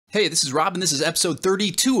Hey, this is Rob, and this is episode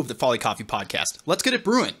 32 of the Folly Coffee Podcast. Let's get it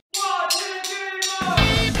brewing.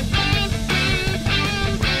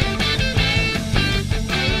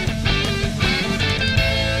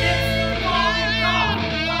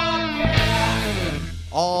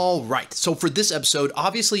 All right, so for this episode,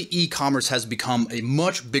 obviously e-commerce has become a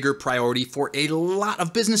much bigger priority for a lot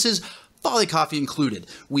of businesses, Folly Coffee included.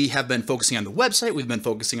 We have been focusing on the website, we've been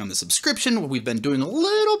focusing on the subscription, we've been doing a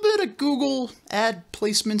little bit of Google ad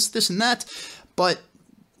placements, this and that, but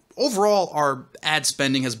overall our ad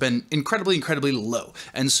spending has been incredibly low.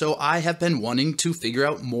 And so I have been wanting to figure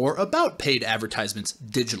out more about paid advertisements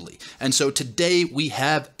digitally. And so today we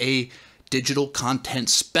have a digital content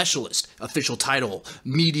specialist, official title,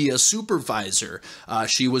 media supervisor.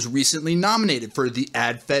 She was recently nominated for the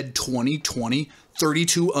AdFed 2020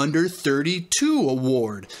 32 Under 32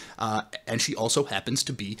 Award. And she also happens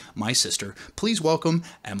to be my sister. Please welcome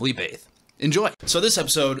Emily Bathe. Enjoy. So this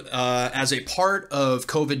episode, as a part of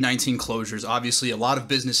COVID-19 closures, obviously a lot of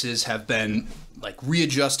businesses have been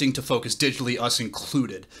readjusting to focus digitally, us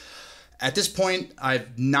included. At this point,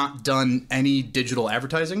 I've not done any digital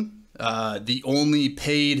advertising. The only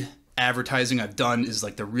paid advertising I've done is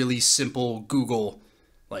the really simple Google,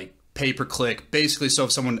 pay-per-click, basically. So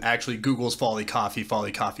if someone actually Googles Folly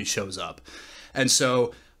Coffee shows up. And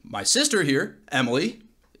so my sister here, Emily,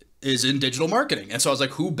 is in digital marketing. And so I was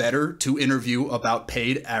like, who better to interview about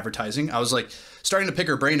paid advertising? I was starting to pick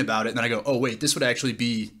her brain about it. And then I go, oh wait, this would actually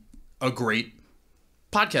be a great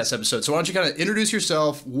podcast episode. So why don't you kind of introduce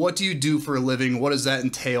yourself? What do you do for a living? What does that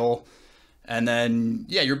entail? And then,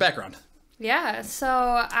 yeah, your background. Yeah, so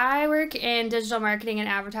I work in digital marketing and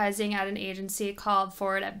advertising at an agency called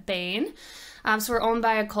Forward at Bain. So we're owned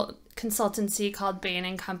by a consultancy called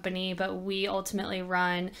Bain & Company, but we ultimately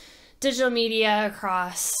run digital media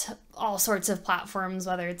across all sorts of platforms,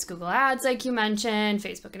 whether it's Google Ads, like you mentioned,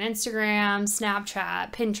 Facebook and Instagram,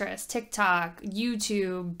 Snapchat, Pinterest, TikTok,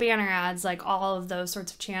 YouTube, banner ads, all of those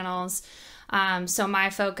sorts of channels. So my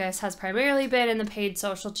focus has primarily been in the paid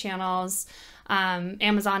social channels.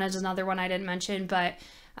 Amazon is another one I didn't mention, but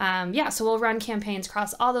so we'll run campaigns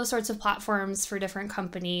across all those sorts of platforms for different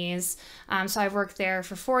companies. So I've worked there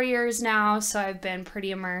for 4 years now, so I've been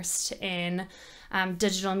pretty immersed in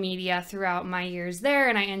digital media throughout my years there,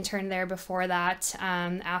 and I interned there before that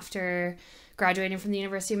after graduating from the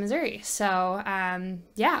University of Missouri. So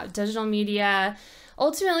digital media.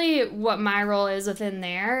 Ultimately, what my role is within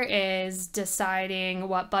there is deciding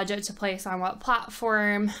what budget to place on what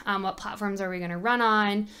platforms are we going to run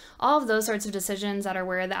on, all of those sorts of decisions that are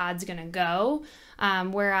where the ad's going to go,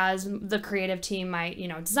 whereas the creative team might,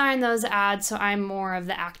 design those ads, so I'm more of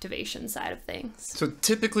the activation side of things. So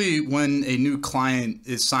typically when a new client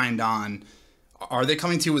is signed on, are they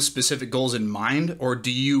coming to you with specific goals in mind, or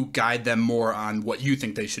do you guide them more on what you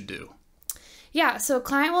think they should do? Yeah, so a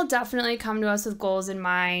client will definitely come to us with goals in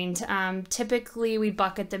mind. Typically, we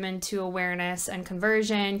bucket them into awareness and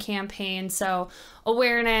conversion campaigns. So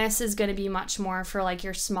awareness is going to be much more for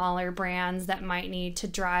your smaller brands that might need to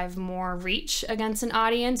drive more reach against an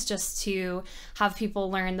audience just to have people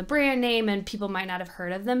learn the brand name and people might not have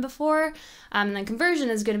heard of them before. And then conversion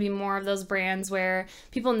is going to be more of those brands where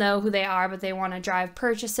people know who they are, but they want to drive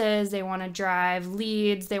purchases, they want to drive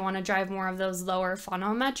leads, they want to drive more of those lower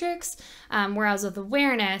funnel metrics. Whereas with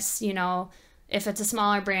awareness, if it's a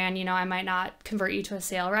smaller brand, I might not convert you to a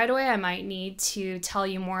sale right away. I might need to tell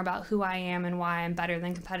you more about who I am and why I'm better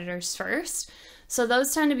than competitors first. So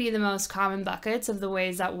those tend to be the most common buckets of the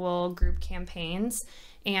ways that we'll group campaigns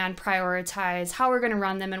and prioritize how we're going to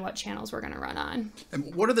run them and what channels we're going to run on.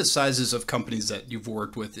 And what are the sizes of companies that you've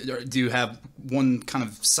worked with? Do you have one kind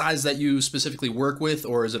of size that you specifically work with,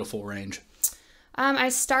 or is it a full range? I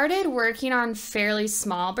started working on fairly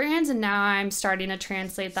small brands, and now I'm starting to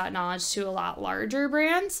translate that knowledge to a lot larger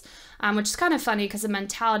brands, which is kind of funny because the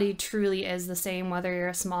mentality truly is the same whether you're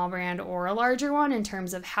a small brand or a larger one in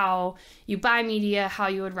terms of how you buy media, how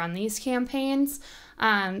you would run these campaigns.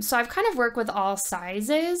 So I've kind of worked with all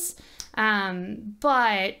sizes.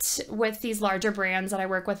 But with these larger brands that I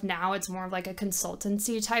work with now, it's more of a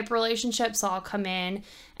consultancy type relationship. So I'll come in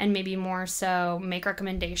and maybe more so make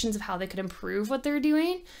recommendations of how they could improve what they're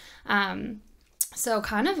doing. So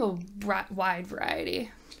kind of a wide variety.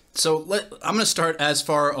 So I'm going to start as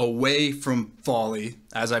far away from Folly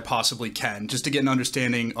as I possibly can, just to get an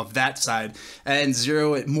understanding of that side and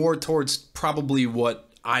zero it more towards probably what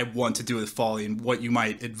I want to do with Folly and what you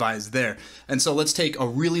might advise there. And so let's take a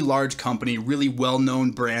really large company, really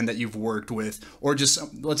well-known brand that you've worked with, or just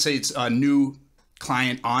let's say it's a new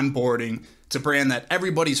client onboarding. It's a brand that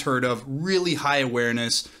everybody's heard of, really high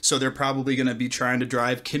awareness, so they're probably going to be trying to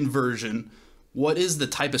drive conversion. What is the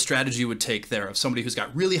type of strategy you would take there of somebody who's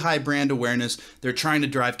got really high brand awareness, they're trying to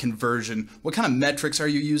drive conversion? What kind of metrics are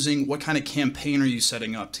you using? What kind of campaign are you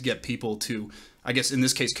setting up to get people to, I guess in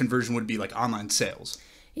this case, conversion would be like online sales?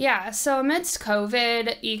 Yeah, so amidst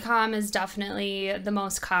COVID, e-com is definitely the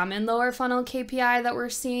most common lower funnel KPI that we're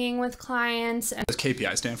seeing with clients. And what does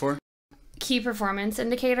KPI stand for? Key performance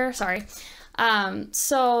indicator, sorry.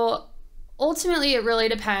 So ultimately, it really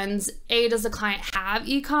depends. Does the client have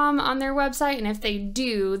e-com on their website? And if they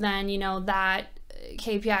do, then, that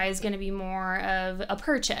KPI is going to be more of a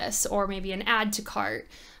purchase or maybe an add to cart.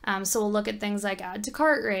 So we'll look at things like add to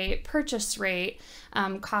cart rate, purchase rate,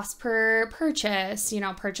 cost per purchase,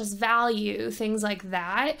 purchase value, things like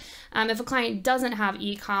that. If a client doesn't have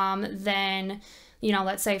e-com, then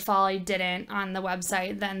let's say Folly didn't on the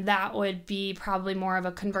website, then that would be probably more of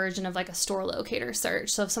a conversion of like a store locator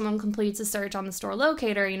search. So if someone completes a search on the store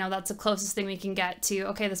locator, that's the closest thing we can get to,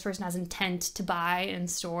 okay, this person has intent to buy in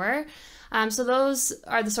store. So those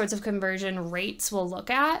are the sorts of conversion rates we'll look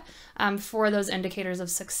at for those indicators of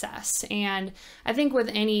success. And I think with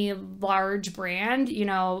any large brand,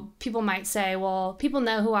 people might say, well, people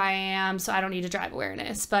know who I am, so I don't need to drive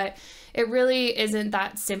awareness. But it really isn't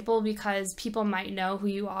that simple, because people might know who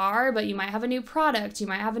you are, but you might have a new product, you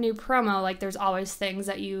might have a new promo. Like, there's always things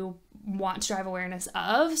that you want to drive awareness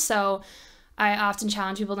of. So I often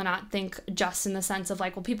challenge people to not think just in the sense of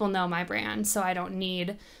like, well, people know my brand, so I don't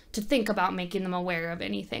need to think about making them aware of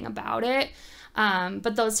anything about it.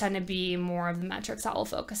 But those tend to be more of the metrics that we'll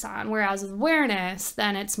focus on. Whereas with awareness,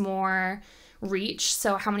 then it's more reach.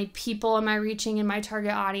 So how many people am I reaching in my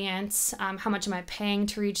target audience? How much am I paying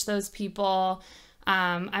to reach those people?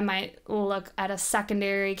 I might look at a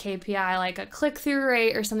secondary KPI like a click-through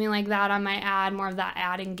rate or something like that on my ad, more of that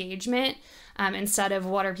ad engagement, instead of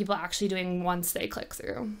what are people actually doing once they click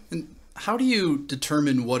through. And how do you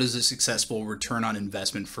determine what is a successful return on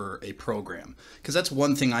investment for a program? Because that's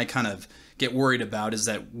one thing I kind of get worried about, is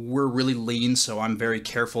that we're really lean, so I'm very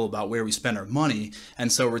careful about where we spend our money.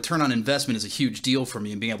 And so return on investment is a huge deal for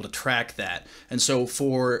me, and being able to track that. And so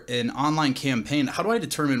for an online campaign, how do I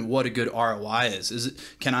determine what a good ROI is?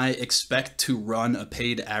 Can I expect to run a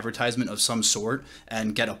paid advertisement of some sort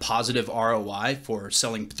and get a positive ROI for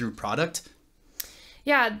selling through product?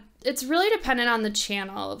 Yeah, it's really dependent on the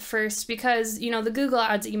channel first, because, the Google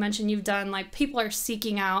ads that you mentioned you've done, like, people are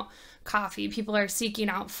seeking out coffee, people are seeking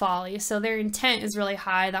out Folly, so their intent is really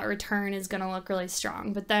high, that return is going to look really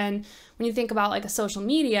strong. But then when you think about like a social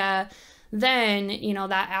media, then,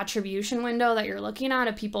 that attribution window that you're looking at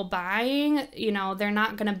of people buying, they're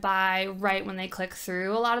not going to buy right when they click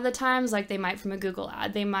through a lot of the times, like they might from a Google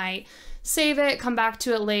ad. They might save it, come back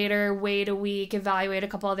to it later, wait a week, evaluate a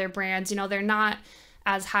couple other brands. They're not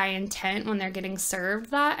as high intent when they're getting served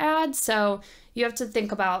that ad. So you have to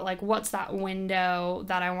think about like, what's that window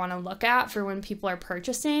that I want to look at for when people are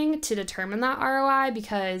purchasing to determine that ROI,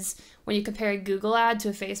 because when you compare a Google ad to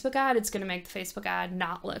a Facebook ad, it's going to make the Facebook ad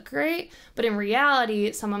not look great. But in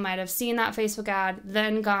reality, someone might have seen that Facebook ad,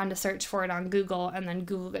 then gone to search for it on Google, and then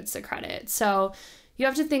Google gets the credit. So you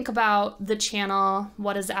have to think about the channel,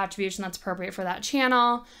 what is the attribution that's appropriate for that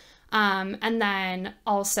channel. And then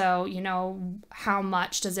also, how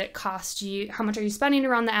much does it cost you? How much are you spending to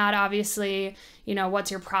run the ad? Obviously, what's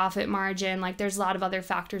your profit margin? Like, there's a lot of other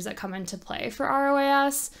factors that come into play for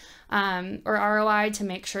ROAS, or ROI, to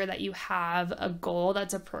make sure that you have a goal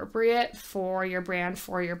that's appropriate for your brand,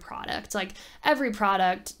 for your product. Like, every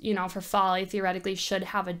product, for Folly theoretically should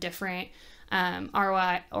have a different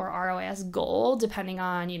ROI or ROAS goal, depending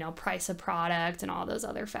on, price of product and all those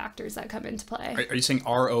other factors that come into play. Are you saying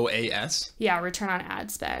ROAS? Yeah, return on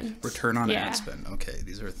ad spend. Return on ad spend. Okay,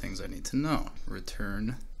 these are things I need to know.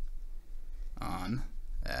 Return on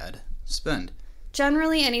ad spend.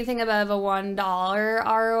 Generally, anything above a $1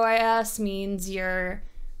 ROAS means you're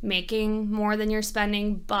making more than you're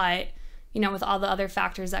spending, but, with all the other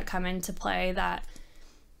factors that come into play, that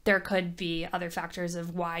there could be other factors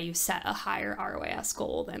of why you set a higher ROAS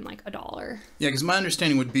goal than like $1. Yeah, because my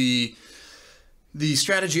understanding would be the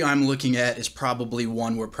strategy I'm looking at is probably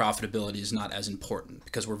one where profitability is not as important,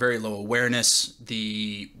 because we're very low awareness.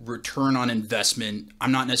 The return on investment,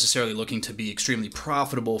 I'm not necessarily looking to be extremely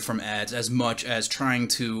profitable from ads as much as trying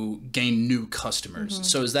to gain new customers. Mm-hmm.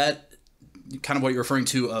 So is that kind of what you're referring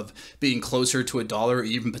to, of being closer to $1 or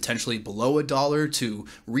even potentially below $1 to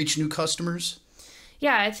reach new customers?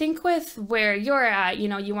 Yeah, I think with where you're at, you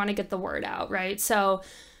want to get the word out, right? So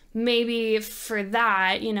maybe for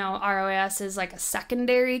that, ROAS is like a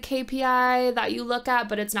secondary KPI that you look at,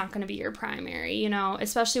 but it's not going to be your primary,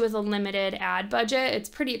 especially with a limited ad budget. It's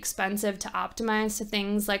pretty expensive to optimize to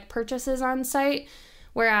things like purchases on site.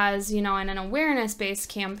 Whereas, you know, in an awareness-based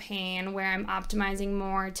campaign where I'm optimizing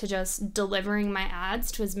more to just delivering my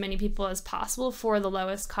ads to as many people as possible for the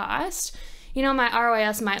lowest cost, you know, my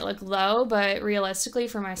ROAS might look low, but realistically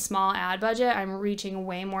for my small ad budget, I'm reaching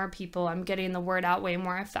way more people. I'm getting the word out way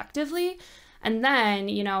more effectively. And then,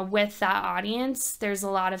 you know, with that audience, there's a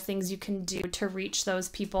lot of things you can do to reach those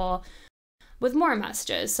people with more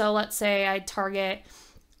messages. So let's say I target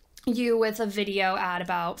you with a video ad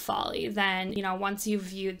about Folly. Then, you know, once you've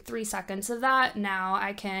viewed 3 seconds of that, now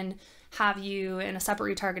I can have you in a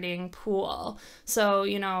separate retargeting pool. So,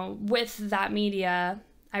 you know, with that media,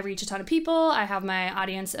 I reach a ton of people. I have my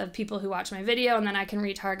audience of people who watch my video, and then I can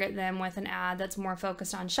retarget them with an ad that's more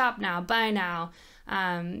focused on shop now, buy now,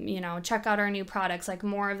 you know, check out our new products, like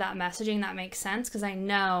more of that messaging that makes sense, because I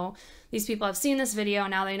know these people have seen this video,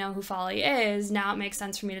 now they know who Folly is, now it makes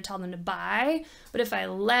sense for me to tell them to buy. But if I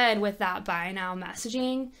led with that buy now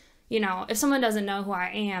messaging, you know, if someone doesn't know who I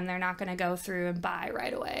am, they're not going to go through and buy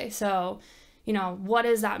right away. So, you know, what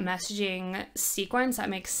is that messaging sequence that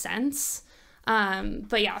makes sense?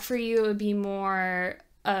 But yeah, for you, it would be more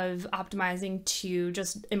of optimizing to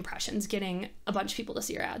just impressions, getting a bunch of people to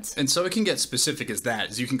see your ads. And so it can get specific as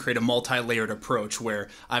that, is you can create a multi-layered approach where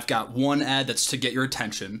I've got one ad that's to get your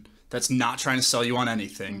attention, that's not trying to sell you on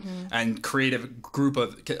anything, and create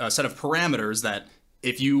a set of parameters that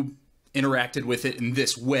if you interacted with it in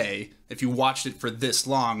this way, if you watched it for this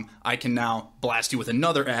long, I can now blast you with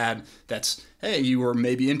another ad that's, hey, you were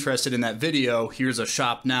maybe interested in that video, here's a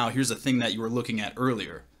shop now, here's a thing that you were looking at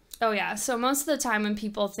earlier. Oh yeah, so most of the time when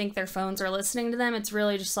people think their phones are listening to them, it's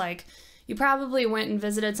really just like, you probably went and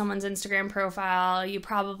visited someone's Instagram profile, you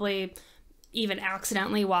probably even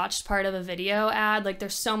accidentally watched part of a video ad. Like,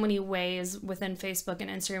 there's so many ways within Facebook and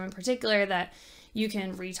Instagram in particular that you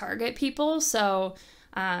can retarget people. So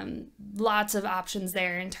lots of options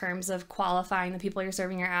there in terms of qualifying the people you're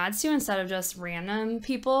serving your ads to instead of just random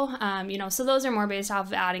people. You know, so those are more based off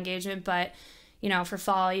of ad engagement, but you know, for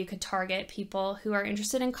Folly, you could target people who are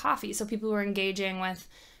interested in coffee. So people who are engaging with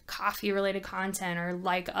coffee related content or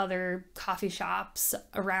like other coffee shops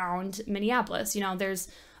around Minneapolis. You know, there's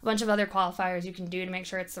a bunch of other qualifiers you can do to make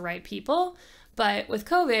sure it's the right people. But with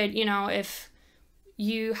COVID, you know, if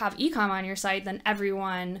you have e-com on your site, then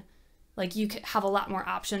everyone, like, you could have a lot more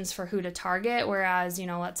options for who to target. Whereas, you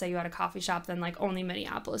know, let's say you had a coffee shop, then like only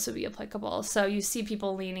Minneapolis would be applicable. So you see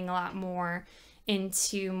people leaning a lot more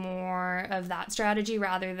into more of that strategy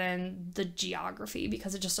rather than the geography,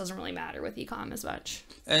 because it just doesn't really matter with e-com as much.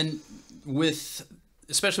 And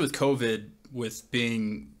especially with COVID, with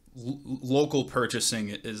being local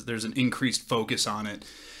purchasing, there's an increased focus on it.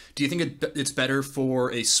 Do you think it's better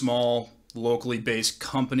for a small locally based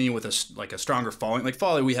company with a stronger following? Like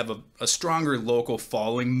Folly, we have a stronger local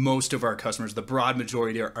following. Most of our customers, the broad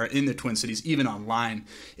majority, are in the Twin Cities, even online.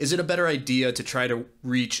 Is it a better idea to try to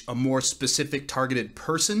reach a more specific targeted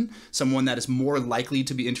person, someone that is more likely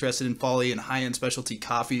to be interested in Folly and high-end specialty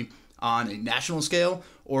coffee on a national scale?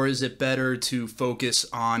 Or is it better to focus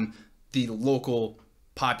on the local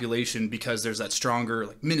population because there's that stronger,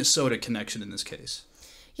 like, Minnesota connection in this case?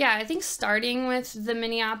 Yeah, I think starting with the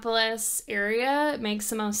Minneapolis area makes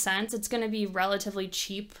the most sense. It's going to be relatively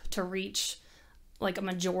cheap to reach like a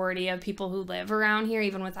majority of people who live around here,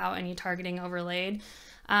 even without any targeting overlaid.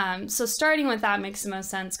 So starting with that makes the most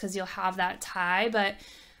sense because you'll have that tie. But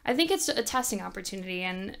I think it's a testing opportunity,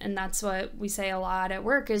 and that's what we say a lot at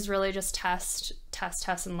work, is really just test,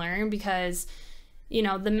 and learn, because, you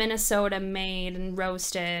know, the Minnesota made and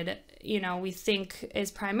roasted, you know, we think is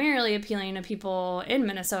primarily appealing to people in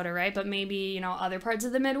Minnesota, right? But maybe, you know, other parts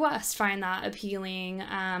of the Midwest find that appealing.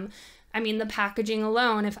 I mean, the packaging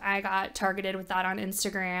alone, if I got targeted with that on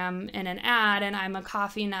Instagram in an ad and I'm a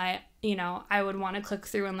coffee nut, you know, I would want to click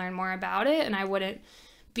through and learn more about it. And I wouldn't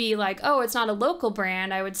be like, oh, it's not a local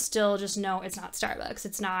brand. I would still just know it's not Starbucks.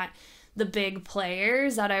 It's not the big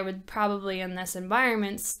players that I would probably in this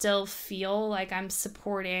environment still feel like I'm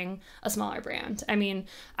supporting a smaller brand. I mean,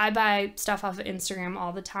 I buy stuff off of Instagram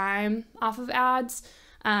all the time off of ads.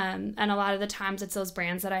 And a lot of the times it's those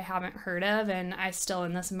brands that I haven't heard of, and I still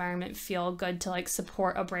in this environment feel good to like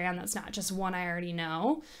support a brand that's not just one I already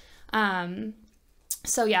know.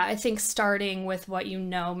 So yeah, I think starting with what you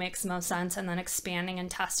know makes the most sense, and then expanding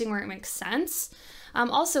and testing where it makes sense.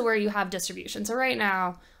 Also where you have distribution. So right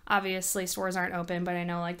now, obviously stores aren't open, but I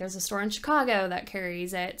know like there's a store in Chicago that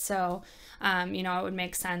carries it. So, you know, it would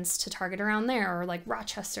make sense to target around there, or like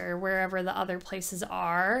Rochester, wherever the other places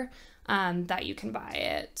are that you can buy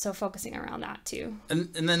it. So focusing around that too. And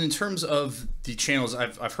then in terms of the channels,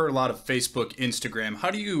 I've heard a lot of Facebook, Instagram. How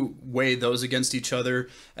do you weigh those against each other?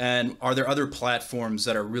 And are there other platforms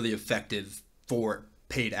that are really effective for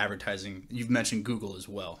paid advertising? You've mentioned Google as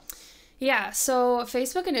well. Yeah, so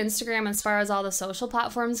Facebook and Instagram, as far as all the social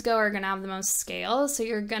platforms go, are going to have the most scale. So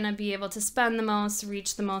you're going to be able to spend the most,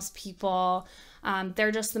 reach the most people.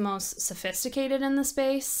 They're just the most sophisticated in the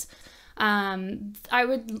space. I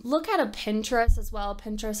would look at a Pinterest as well.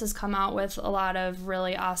 Pinterest has come out with a lot of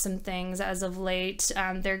really awesome things as of late.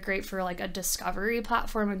 They're great for like a discovery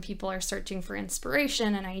platform when people are searching for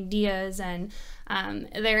inspiration and ideas, and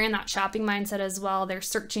they're in that shopping mindset as well. They're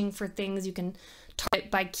searching for things. You can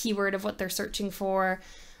target by keyword of what they're searching for.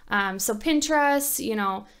 So Pinterest, you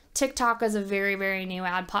know, TikTok is a very, very new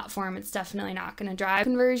ad platform. It's definitely not going to drive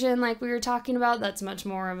conversion like we were talking about. That's much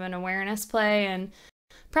more of an awareness play and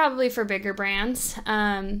probably for bigger brands.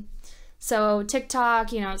 So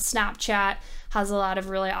TikTok, you know, Snapchat has a lot of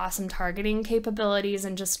really awesome targeting capabilities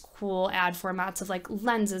and just cool ad formats of like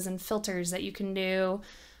lenses and filters that you can do.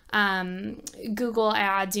 Google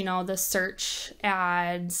ads, you know, the search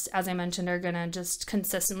ads, as I mentioned, are going to just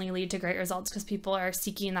consistently lead to great results because people are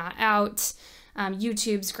seeking that out.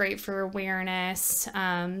 YouTube's great for awareness.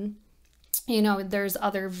 You know, there's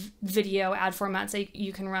other video ad formats that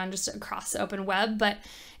you can run just across the open web. But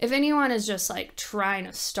if anyone is just like trying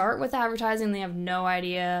to start with advertising, they have no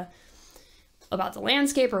idea about the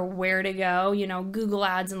landscape or where to go, you know, Google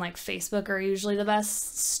ads and like Facebook are usually the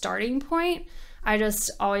best starting point. I just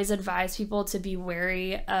always advise people to be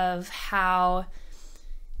wary of how,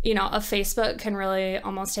 you know, a Facebook can really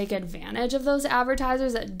almost take advantage of those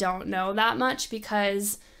advertisers that don't know that much,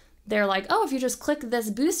 because they're like, oh, if you just click this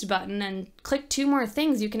boost button and click 2 more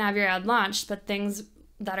things, you can have your ad launched. But things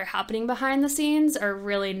that are happening behind the scenes are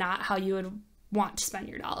really not how you would want to spend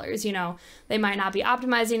your dollars. You know, they might not be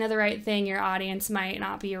optimizing to the right thing. Your audience might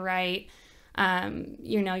not be right.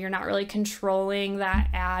 You know, you're not really controlling that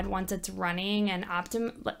ad once it's running and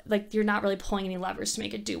like you're not really pulling any levers to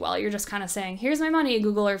make it do well. You're just kind of saying, here's my money,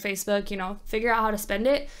 Google or Facebook, you know, figure out how to spend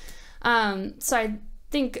it. So I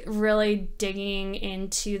think really digging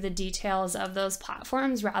into the details of those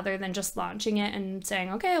platforms rather than just launching it and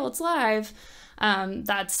saying, okay, well, it's live.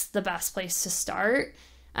 That's the best place to start.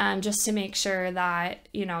 Just to make sure that,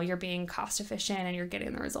 you know, you're being cost efficient and you're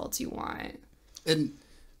getting the results you want. And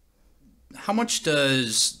how much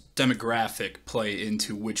does demographic play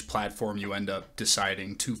into which platform you end up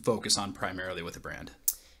deciding to focus on primarily with a brand?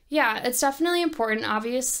 Yeah, it's definitely important.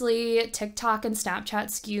 Obviously, TikTok and Snapchat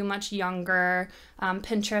skew much younger.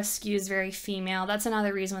 Pinterest skews very female. That's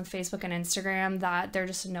another reason with Facebook and Instagram that they're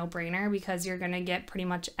just a no-brainer, because you're going to get pretty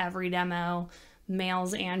much every demo,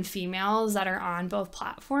 males and females, that are on both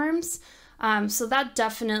platforms. So that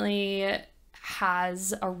definitely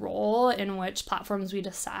has a role in which platforms we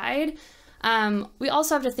decide. We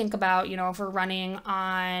also have to think about, you know, if we're running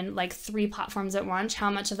on like 3 platforms at once, how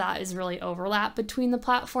much of that is really overlap between the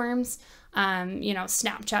platforms. You know,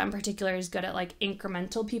 Snapchat in particular is good at like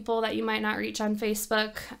incremental people that you might not reach on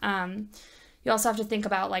Facebook. You also have to think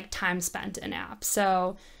about like time spent in app.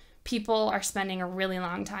 So people are spending a really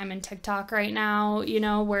long time in TikTok right now, you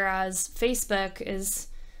know, whereas Facebook is,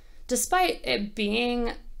 despite it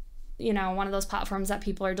being, you know, one of those platforms that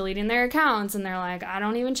people are deleting their accounts and they're like, I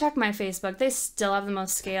don't even check my Facebook, they still have the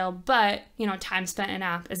most scale, but, you know, time spent in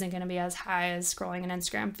app isn't going to be as high as scrolling an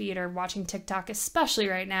Instagram feed or watching TikTok, especially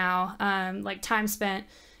right now. Like time spent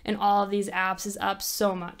in all of these apps is up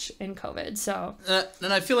so much in COVID. So,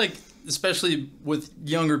 and I feel like, especially with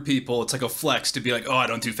younger people, it's like a flex to be like, oh, I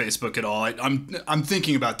don't do Facebook at all. I'm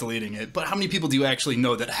thinking about deleting it. But how many people do you actually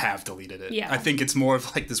know that have deleted it? Yeah. I think it's more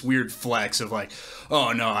of like this weird flex of like,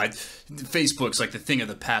 oh no, Facebook's like the thing of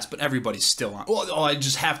the past, but everybody's still on. Well, I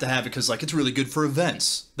just have to have it because like it's really good for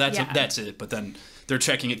events. That's it. But then they're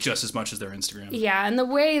checking it just as much as their Instagram. Yeah, and the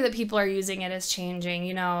way that people are using it is changing.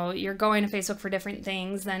 You know, you're going to Facebook for different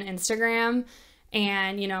things than Instagram.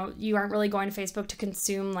 And, you know, you aren't really going to Facebook to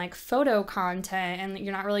consume like photo content, and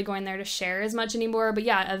you're not really going there to share as much anymore. But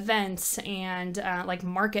yeah, events and like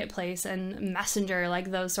Marketplace and Messenger,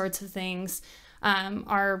 like those sorts of things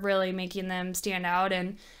are really making them stand out.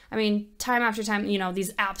 And I mean, time after time, you know,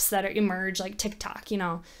 these apps that emerge like TikTok, you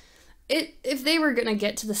know, if they were going to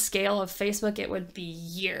get to the scale of Facebook, it would be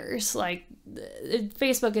years. Like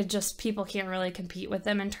Facebook is just, people can't really compete with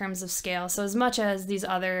them in terms of scale. So as much as these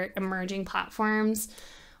other emerging platforms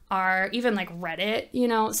are, even like Reddit, you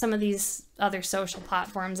know, some of these other social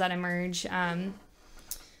platforms that emerge,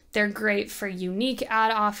 they're great for unique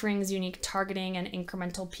ad offerings, unique targeting, and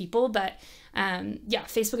incremental people. But yeah,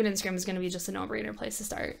 Facebook and Instagram is going to be just a no-brainer place to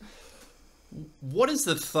start. What is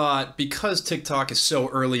the thought, because TikTok is so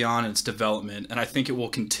early on in its development, and I think it will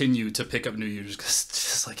continue to pick up new users because it's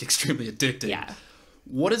just like extremely addicting. Yeah.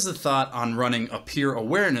 what is the thought on running a peer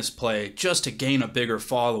awareness play just to gain a bigger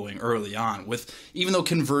following early on? With even though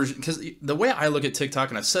conversion, because the way I look at TikTok,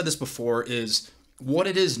 and I've said this before, is what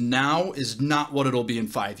it is now is not what it'll be in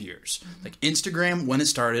 5 years. Like Instagram, when it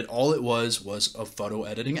started, all it was a photo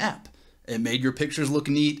editing app. It made your pictures look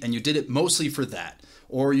neat, and you did it mostly for that.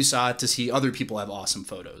 Or you saw it to see other people have awesome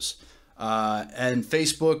photos. And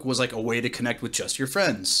Facebook was like a way to connect with just your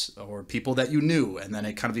friends or people that you knew, and then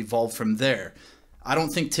it kind of evolved from there. I don't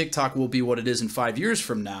think TikTok will be what it is in 5 years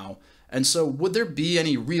from now. And so would there be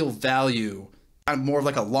any real value, kind of more of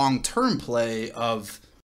like a long-term play of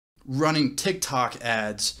running TikTok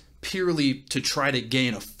ads purely to try to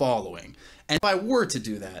gain a following? And if I were to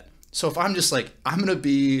do that, so if I'm just like, I'm going to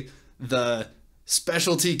be the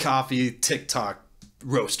specialty coffee TikTok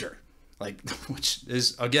roaster, like, which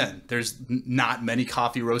is, again, there's not many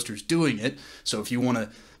coffee roasters doing it. So if you want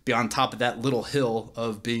to be on top of that little hill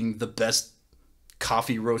of being the best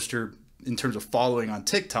coffee roaster in terms of following on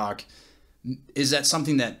TikTok, is that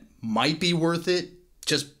something that might be worth it,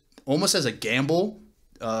 just almost as a gamble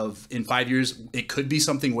of in 5 years it could be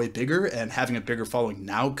something way bigger, and having a bigger following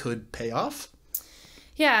now could pay off?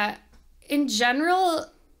 Yeah, in general,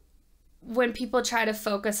 when people try to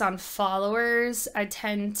focus on followers, I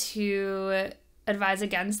tend to advise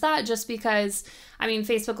against that, just because, I mean,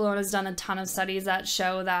 Facebook alone has done a ton of studies that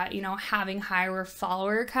show that, you know, having higher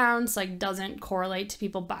follower counts like doesn't correlate to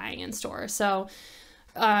people buying in store. So,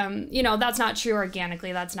 you know, that's not true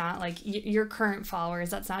organically. That's not like your current followers.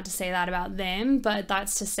 That's not to say that about them, but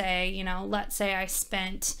that's to say, you know, let's say I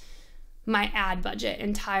spent my ad budget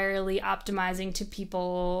entirely optimizing to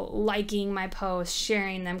people liking my posts,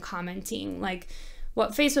 sharing them, commenting. Like,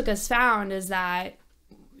 what Facebook has found is that,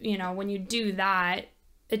 you know, when you do that,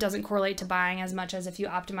 it doesn't correlate to buying as much as if you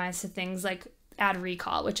optimize to things like ad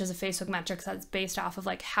recall, which is a Facebook metric that's based off of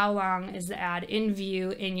like how long is the ad in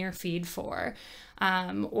view in your feed for,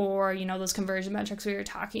 or, you know, those conversion metrics we were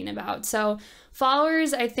talking about. So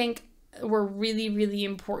followers, I think, were really, really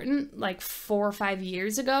important like 4 or 5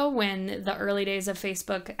 years ago, when the early days of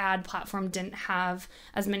Facebook ad platform didn't have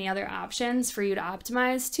as many other options for you to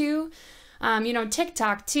optimize to. You know,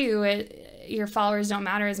 TikTok too, your followers don't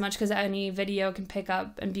matter as much because any video can pick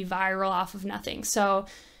up and be viral off of nothing. So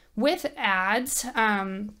with ads,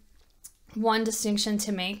 one distinction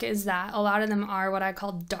to make is that a lot of them are what I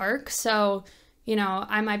call dark. So, you know,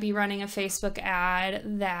 I might be running a Facebook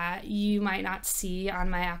ad that you might not see on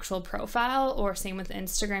my actual profile, or same with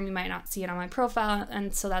Instagram, you might not see it on my profile.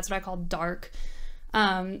 And so that's what I call dark.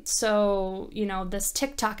 So, you know, this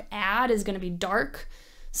TikTok ad is going to be dark.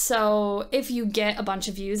 So if you get a bunch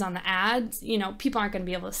of views on the ads, you know, people aren't going to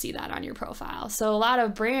be able to see that on your profile. So a lot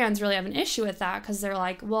of brands really have an issue with that, because they're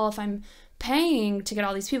like, well, if I'm paying to get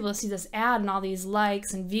all these people to see this ad and all these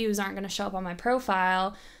likes and views aren't going to show up on my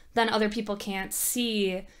profile, then other people can't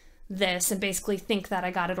see this and basically think that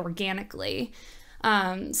I got it organically.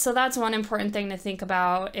 So that's one important thing to think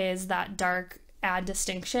about, is that dark ad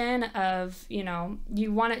distinction of, you know,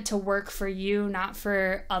 you want it to work for you, not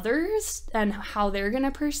for others and how they're going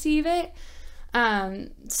to perceive it.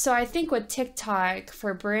 So I think with TikTok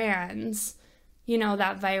for brands, you know,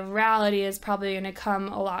 that virality is probably going to come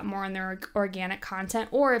a lot more in their organic content,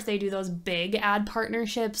 or if they do those big ad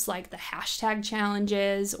partnerships like the hashtag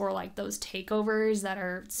challenges or like those takeovers that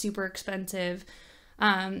are super expensive,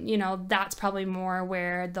 you know, that's probably more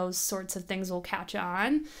where those sorts of things will catch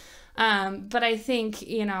on. But I think,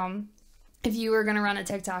 you know, if you were going to run a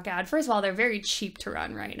TikTok ad, first of all, they're very cheap to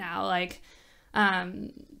run right now. Like,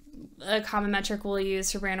 a common metric we'll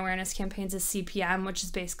use for brand awareness campaigns is CPM, which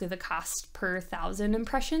is basically the cost per 1,000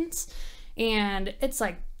 impressions. And it's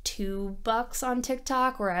like $2 on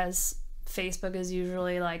TikTok, whereas Facebook is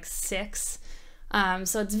usually like $6.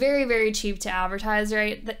 So it's very, very cheap to advertise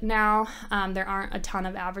right now. There aren't a ton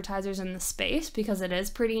of advertisers in the space because it is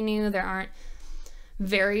pretty new. There aren't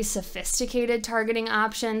very sophisticated targeting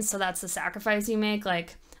options. So that's the sacrifice you make.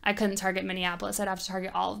 Like, I couldn't target Minneapolis. I'd have to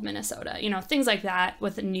target all of Minnesota. You know, things like that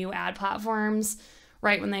with new ad platforms.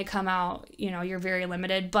 Right when they come out, you know, you're very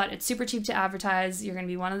limited, but it's super cheap to advertise. You're going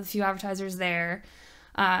to be one of the few advertisers there.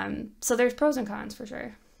 So there's pros and cons for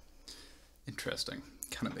sure. Interesting.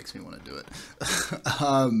 Kind of makes me want to do it.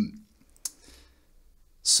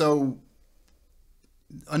 So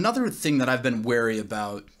another thing that I've been wary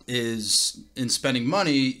about is in spending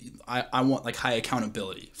money, I want like high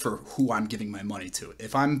accountability for who I'm giving my money to.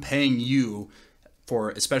 If I'm paying you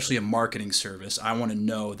for especially a marketing service, I want to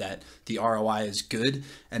know that the ROI is good.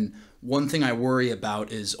 And one thing I worry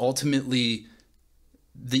about is ultimately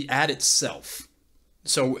the ad itself.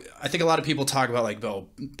 So I think a lot of people talk about like, well,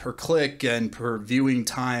 per click and per viewing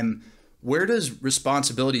time. where does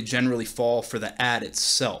responsibility generally fall for the ad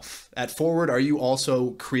itself? At Forward, are you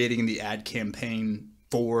also creating the ad campaign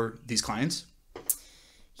for these clients?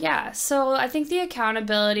 Yeah, so I think the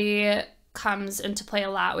accountability comes into play a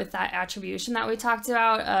lot with that attribution that we talked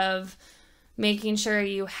about of making sure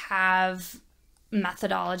you have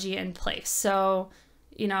methodology in place. So,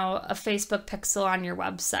 you know, a Facebook pixel on your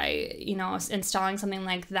website, you know, installing something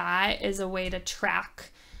like that is a way to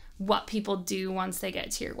track what people do once they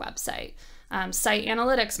get to your website. Site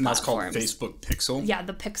analytics platforms. And that's called Facebook Pixel? Yeah,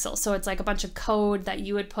 the pixel. So it's like a bunch of code that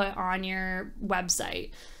you would put on your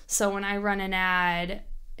website. So when I run an ad,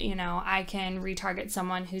 you know, I can retarget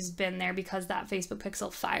someone who's been there because that Facebook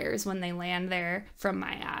pixel fires when they land there from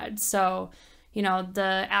my ad. So, you know,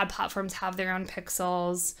 the ad platforms have their own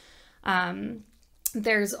pixels.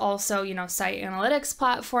 There's also, you know, site analytics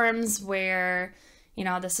platforms where, you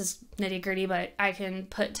know, this is nitty gritty, but I can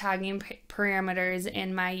put tagging parameters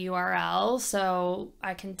in my URL. So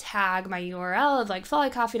I can tag my URL of like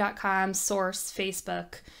follycoffee.com, source,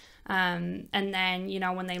 Facebook. And then, you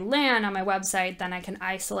know, when they land on my website, then I can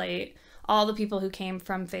isolate all the people who came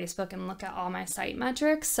from Facebook and look at all my site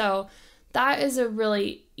metrics. So that is a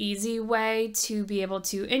really easy way to be able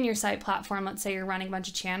to, in your site platform, let's say you're running a bunch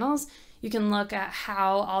of channels, you can look at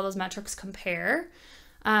how all those metrics compare.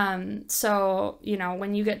 So, you know,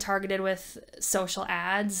 when you get targeted with social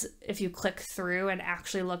ads, if you click through and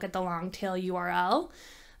actually look at the long tail URL,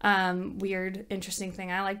 weird, interesting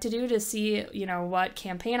thing I like to do to see, you know, what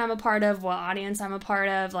campaign I'm a part of, what audience I'm a part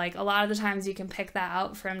of. Like a lot of the times you can pick that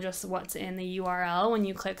out from just what's in the URL when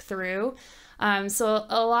you click through. So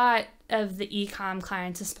a lot of the e-com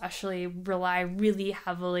clients especially rely really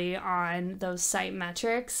heavily on those site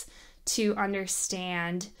metrics to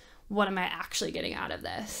understand what am I actually getting out of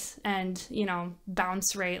this? And, you know,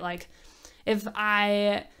 bounce rate, like if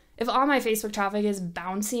all my Facebook traffic is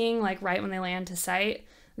bouncing like right when they land to site,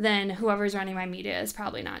 then whoever's running my media is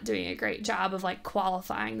probably not doing a great job of like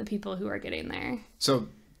qualifying the people who are getting there. So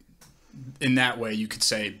in that way, you could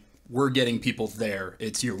say we're getting people there.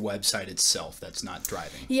 It's your website itself that's not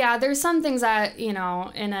driving. Yeah, there's some things that, you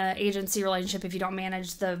know, in an agency relationship, if you don't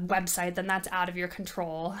manage the website, then that's out of your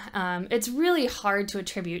control. It's really hard to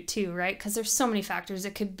attribute to, right? Because there's so many factors.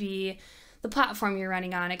 It could be the platform you're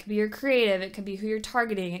running on. It could be your creative. It could be who you're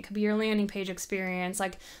targeting. It could be your landing page experience.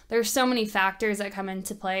 Like there's so many factors that come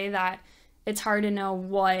into play that it's hard to know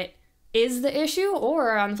what is the issue,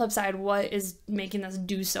 or on the flip side, what is making this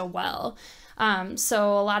do so well.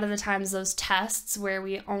 So a lot of the times those tests where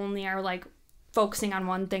we only are like focusing on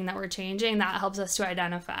one thing that we're changing, that helps us to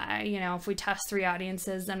identify, you know, if we test 3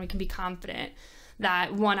 audiences, then we can be confident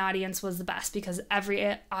that one audience was the best because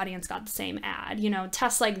every audience got the same ad. You know,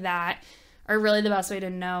 tests like that are really the best way to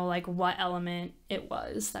know like what element it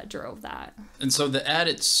was that drove that. And so the ad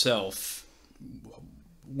itself,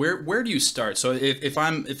 where do you start? So if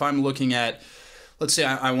I'm looking at, let's say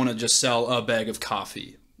I want to just sell a bag of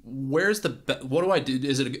coffee. What do I do?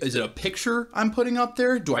 Is it a picture I'm putting up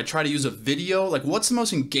there? Do I try to use a video? Like what's the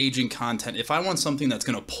most engaging content? If I want something that's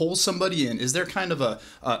going to pull somebody in, is there kind of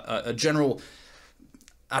a general,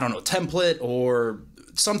 I don't know, template or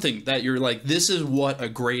something that you're like, this is what a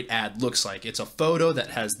great ad looks like? It's a photo that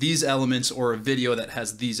has these elements or a video that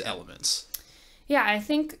has these elements. Yeah, I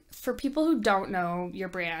think for people who don't know your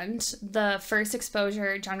brand, the first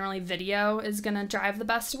exposure, generally video, is going to drive the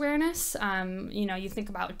best awareness. You know, you think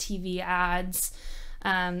about TV ads,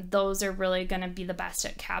 those are really going to be the best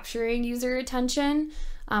at capturing user attention.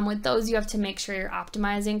 With those, you have to make sure you're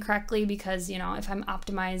optimizing correctly because, you know, if I'm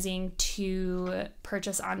optimizing to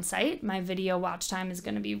purchase on site, my video watch time is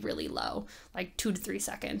going to be really low, like 2 to 3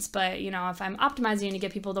 seconds. But, you know, if I'm optimizing to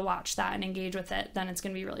get people to watch that and engage with it, then it's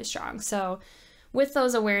going to be really strong. So with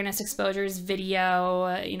those awareness exposures,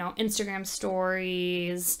 video, you know, Instagram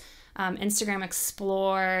stories, Instagram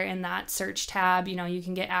Explore in that search tab, you know, you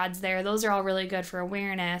can get ads there. Those are all really good for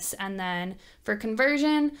awareness. And then for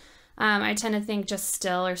conversion, I tend to think just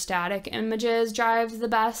still or static images drive the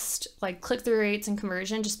best, like click-through rates and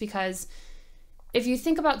conversion, just because if you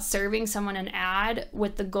think about serving someone an ad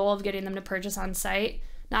with the goal of getting them to purchase on site,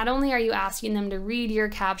 not only are you asking them to read your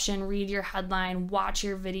caption, read your headline, watch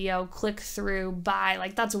your video, click through, buy,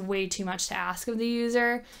 like that's way too much to ask of the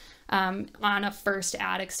user on a first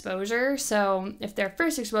ad exposure. So if their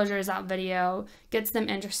first exposure is that video, gets them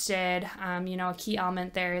interested, you know, a key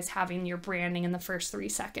element there is having your branding in the first 3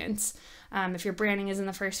 seconds. If your branding is in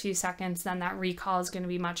the first few seconds, then that recall is going to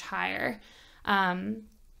be much higher.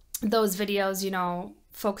 Those videos, you know,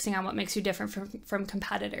 focusing on what makes you different from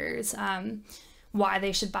competitors, why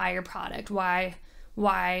they should buy your product, why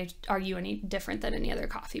are you any different than any other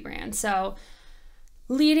coffee brand. So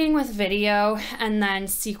leading with video and then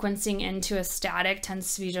sequencing into a static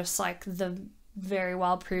tends to be just like the very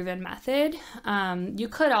well proven method. You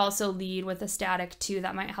could also lead with a static too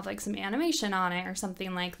that might have like some animation on it or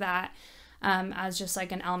something like that, as just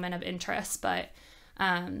like an element of interest. But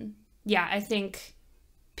yeah, I think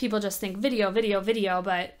people just think video,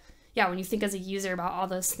 but yeah, when you think as a user about all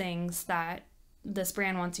those things that this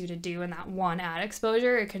brand wants you to do in that one ad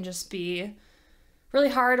exposure, it can just be really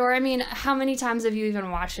hard. Or, I mean, how many times have you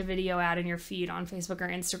even watched a video ad in your feed on Facebook or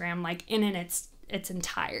Instagram, like in its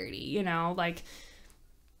entirety, you know? Like,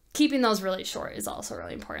 keeping those really short is also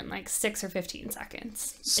really important. Like 6 or 15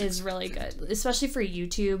 seconds is really good, especially for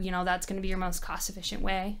YouTube. You know, that's going to be your most cost efficient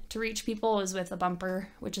way to reach people is with a bumper,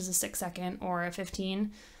 which is a 6-second or a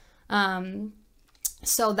 15.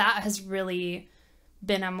 So that has really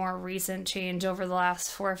been a more recent change over the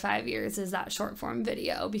last 4 or 5 years, is that short form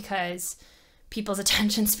video, because people's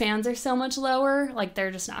attention spans are so much lower. Like, they're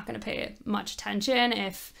just not going to pay much attention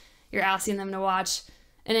if you're asking them to watch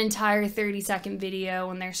an entire 30-second video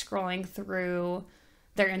when they're scrolling through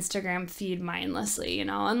their Instagram feed mindlessly, you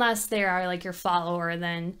know, unless they are like your follower,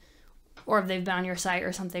 then, or if they've been on your site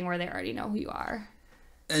or something where they already know who you are.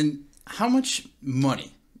 And how much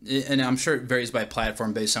money, and I'm sure it varies by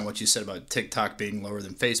platform based on what you said about TikTok being lower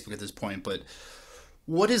than Facebook at this point, but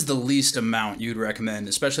what is the least amount you'd recommend,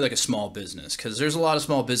 especially like a small business? Because there's a lot of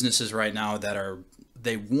small businesses right now that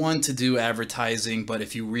they want to do advertising, but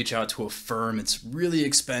if you reach out to a firm, it's really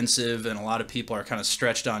expensive and a lot of people are kind of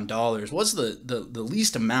stretched on dollars. What's the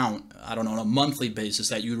least amount, I don't know, on a monthly basis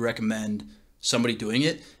that you'd recommend somebody doing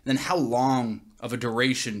it? And then how long of a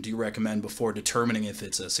duration do you recommend before determining if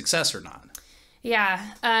it's a success or not? Yeah,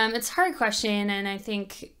 it's a hard question, and I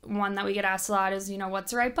think one that we get asked a lot is, you know, what's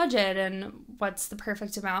the right budget and what's the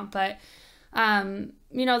perfect amount? But,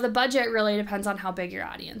 you know, the budget really depends on how big your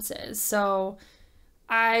audience is. So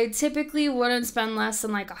I typically wouldn't spend less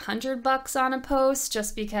than like $100 on a post,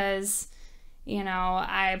 just because, you know,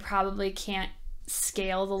 I probably can't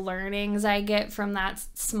scale the learnings I get from that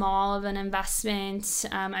small of an investment.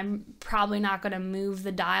 I'm probably not going to move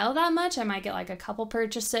the dial that much. I might get like a couple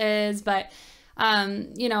purchases, but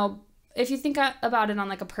you know, if you think about it on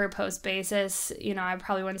like a per post basis, you know, I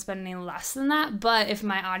probably wouldn't spend any less than that. But if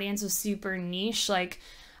my audience was super niche, like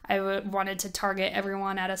wanted to target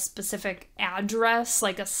everyone at a specific address,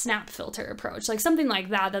 like a snap filter approach, like something like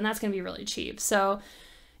that, then that's going to be really cheap. So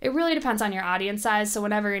it really depends on your audience size. So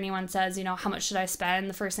whenever anyone says, you know, how much should I spend?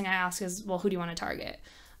 The first thing I ask is, well, who do you want to target?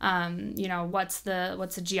 You know, what's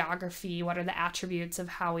the geography? What are the attributes of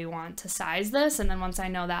how we want to size this? And then once I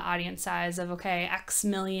know that audience size of, okay, X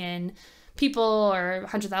million people or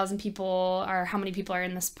 100,000 people, or how many people are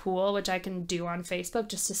in this pool, which I can do on Facebook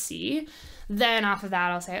just to see, then off of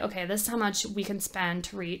that, I'll say, okay, this is how much we can spend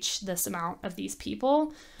to reach this amount of these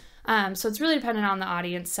people. So it's really dependent on the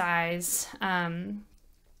audience size. And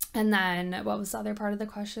then what was the other part of the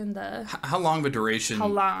question? How long of a duration? How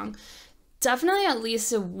long? Definitely at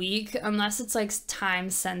least a week, unless it's like time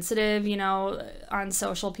sensitive. You know, on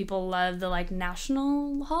social, people love the like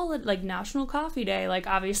national holiday, like National Coffee Day. Like,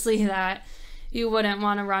 obviously that you wouldn't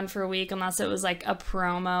want to run for a week unless it was like a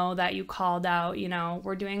promo that you called out, you know,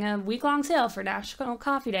 we're doing a week-long sale for National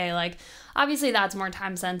Coffee Day. Like, obviously that's more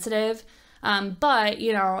time sensitive. But,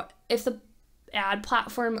 you know, if the ad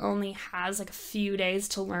platform only has like a few days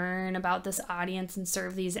to learn about this audience and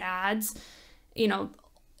serve these ads, you know,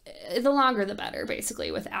 the longer the better, basically,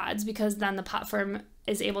 with ads, because then the platform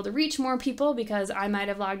is able to reach more people, because I might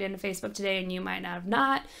have logged into Facebook today and you might not have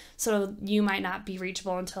not. So you might not be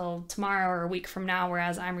reachable until tomorrow or a week from now,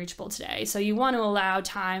 whereas I'm reachable today. So you want to allow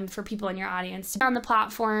time for people in your audience to be on the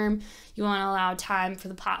platform. You want to allow time for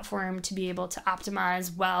the platform to be able to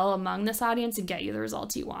optimize well among this audience and get you the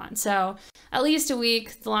results you want. So at least a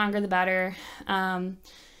week, the longer the better.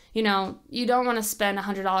 You know, you don't want to spend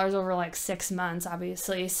 $100 over like 6 months,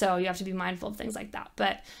 obviously. So you have to be mindful of things like that.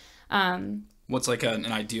 But what's like an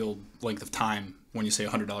ideal length of time when you say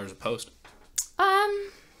 $100 a post?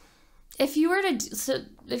 If you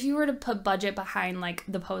were to put budget behind like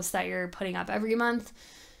the posts that you're putting up every month,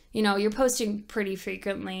 you know, you're posting pretty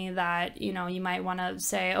frequently, that, you know, you might want to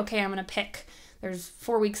say, okay, I'm going to pick, there's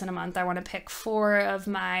 4 weeks in a month, I want to pick 4 of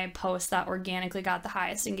my posts that organically got the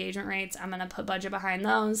highest engagement rates. I'm going to put budget behind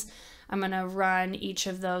those. I'm going to run each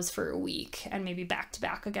of those for a week and maybe back to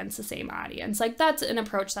back against the same audience. Like, that's an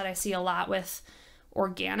approach that I see a lot with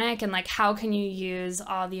organic, and like, how can you use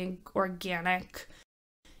all the organic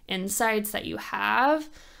insights that you have?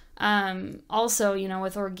 Also, you know,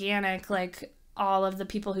 with organic, like, all of the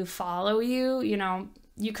people who follow you, you know,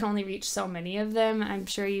 you can only reach so many of them. I'm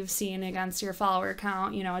sure you've seen against your follower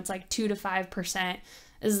count, you know, it's like 2 to 5%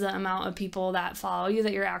 is the amount of people that follow you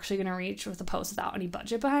that you're actually going to reach with a post without any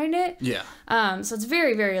budget behind it. Yeah. So it's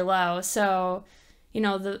very, very low. So, you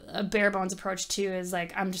know, a bare bones approach too is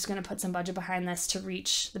like, I'm just going to put some budget behind this to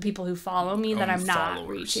reach the people who follow me that I'm not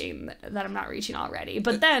reaching already.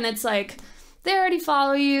 But then it's like, they already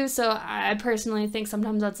follow you. So I personally think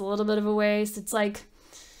sometimes that's a little bit of a waste. It's like,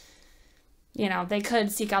 you know, they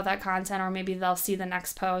could seek out that content, or maybe they'll see the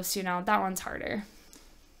next post, you know, that one's harder.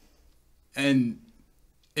 And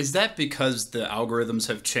is that because the algorithms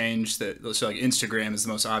have changed? That so like Instagram is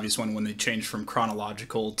the most obvious one, when they changed from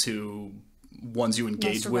chronological to ones you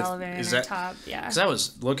engage with. Is that top? Yeah. Because I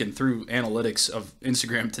was looking through analytics of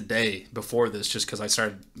Instagram today before this, just because I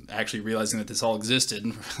started actually realizing that this all existed.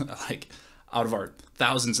 Like, out of our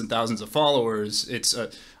thousands and thousands of followers, it's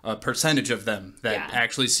a percentage of them that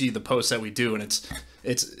actually see the posts that we do, and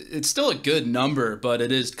it's still a good number, but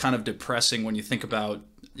it is kind of depressing when you think about,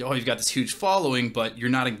 oh, you've got this huge following, but you're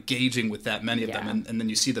not engaging with that many of them, and then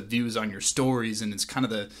you see the views on your stories, and it's kind of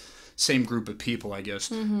the same group of people, I guess.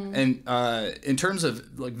 Mm-hmm. And in terms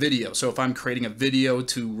of like video, so if I'm creating a video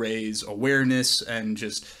to raise awareness and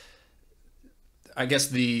just, I guess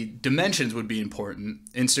the dimensions would be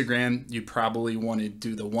important. Instagram, you probably want to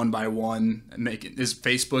do the 1x1 and make it. Is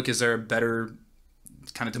Facebook, is there a better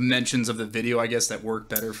kind of dimensions of the video, I guess, that work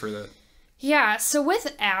better for the... Yeah, so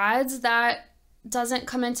with ads, that doesn't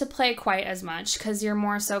come into play quite as much, because you're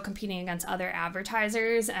more so competing against other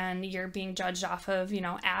advertisers, and you're being judged off of, you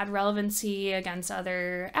know, ad relevancy against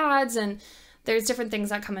other ads, and there's different things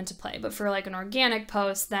that come into play. But for like an organic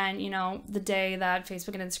post, then, you know, the day that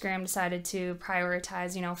Facebook and Instagram decided to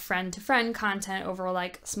prioritize, you know, friend-to-friend content over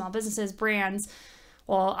like small businesses, brands,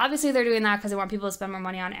 well, obviously they're doing that because they want people to spend more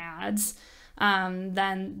money on ads.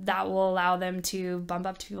 Then that will allow them to bump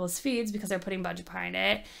up to people's feeds because they're putting budget behind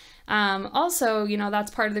it. Also, you know,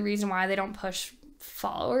 that's part of the reason why they don't push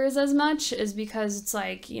followers as much, is because it's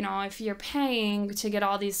like, you know, if you're paying to get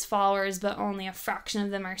all these followers but only a fraction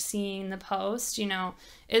of them are seeing the post, you know,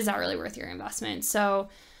 is that really worth your investment? So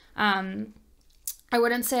I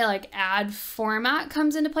wouldn't say like ad format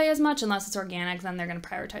comes into play as much unless it's organic. Then they're going to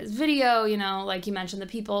prioritize video, you know, like you mentioned, the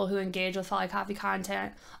people who engage with Folly Coffee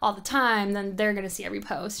content all the time, then they're going to see every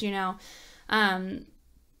post, you know.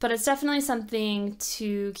 But it's definitely something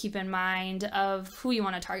to keep in mind of who you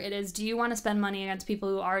want to target. Is, do you want to spend money against people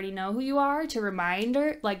who already know who you are to remind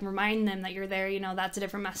them that you're there? You know, that's a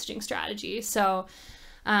different messaging strategy. So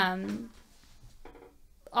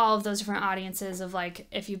all of those different audiences of like,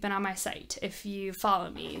 if you've been on my site, if you follow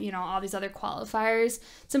me, you know, all these other qualifiers,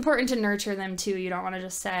 it's important to nurture them too. You don't want to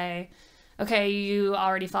just say, okay, you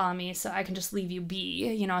already follow me, so I can just leave you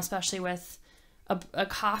be, you know, especially with a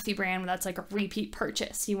coffee brand that's like a repeat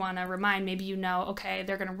purchase. You want to remind, maybe, you know, okay,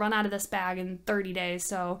 they're going to run out of this bag in 30 days,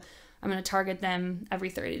 so I'm going to target them every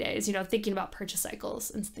 30 days, you know, thinking about purchase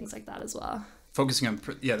cycles and things like that as well. Focusing on,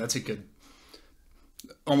 yeah, that's a good,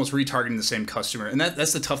 almost retargeting the same customer. And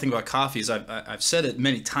that's the tough thing about coffee is I've said it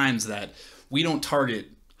many times that we don't target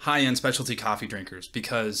high-end specialty coffee drinkers,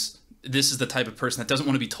 because this is the type of person that doesn't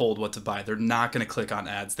want to be told what to buy. They're not going to click on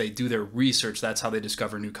ads. They do their research. That's how they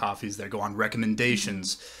discover new coffees. They go on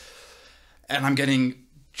recommendations. Mm-hmm. And I'm getting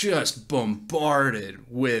just bombarded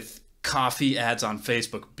with coffee ads on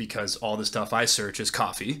Facebook because all the stuff I search is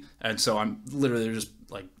coffee. And so I'm literally just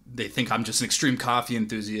like, they think I'm just an extreme coffee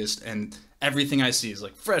enthusiast, and everything I see is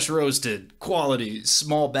like fresh roasted, quality,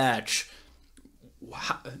 small batch.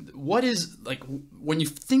 What is, like, when you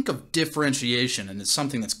think of differentiation, and it's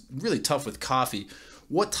something that's really tough with coffee,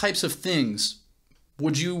 what types of things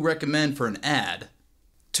would you recommend for an ad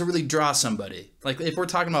to really draw somebody? Like, if we're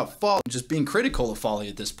talking about Folly, just being critical of Folly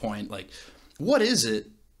at this point, like, what is it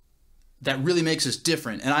that really makes us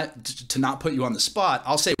different? And to not put you on the spot,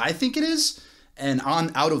 I'll say I think it is, and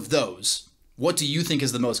out of those, what do you think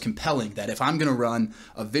is the most compelling? That if I'm going to run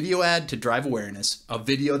a video ad to drive awareness, a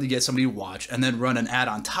video to get somebody to watch, and then run an ad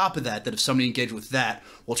on top of that, that if somebody engaged with that,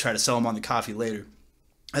 we'll try to sell them on the coffee later.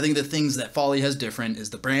 I think the things that Folly has different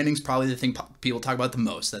is the branding's probably the thing people talk about the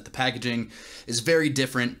most, that the packaging is very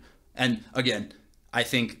different. And again, I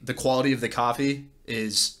think the quality of the coffee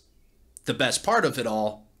is the best part of it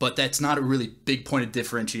all, but that's not a really big point of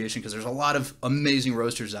differentiation because there's a lot of amazing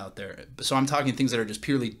roasters out there. So I'm talking things that are just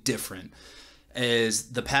purely different.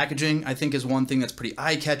 Is the packaging, I think, is one thing that's pretty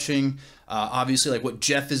eye-catching. Obviously, like what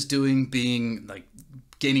Jeff is doing, being like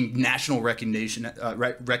gaining national recognition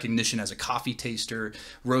as a coffee taster,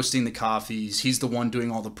 roasting the coffees. He's the one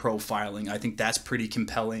doing all the profiling. I think that's pretty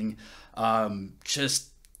compelling. I guess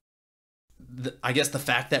the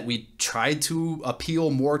fact that we tried to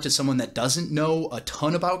appeal more to someone that doesn't know a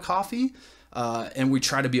ton about coffee, and we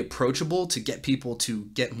try to be approachable to get people to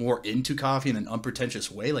get more into coffee in an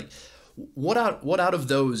unpretentious way. Like, what out of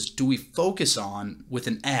those do we focus on with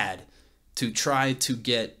an ad to try to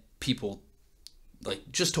get people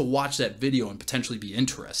like just to watch that video and potentially be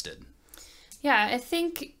interested? Yeah, I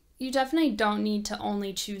think you definitely don't need to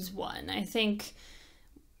only choose one. I think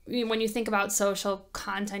when you think about social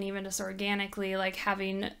content, even just organically, like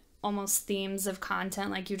having almost themes of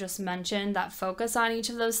content like you just mentioned that focus on each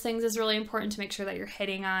of those things is really important to make sure that you're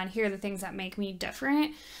hitting on, here are the things that make me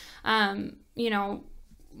different. You know,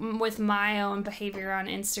 with my own behavior on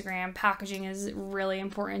Instagram, packaging is really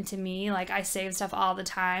important to me. Like, I save stuff all the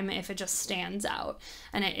time if it just stands out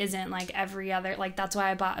and it isn't like every other, like, that's why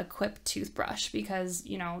I bought a Quip toothbrush, because,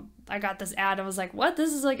 you know, I got this ad. I was like, what?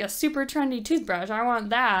 This is like a super trendy toothbrush. I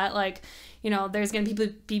want that. Like, you know, there's going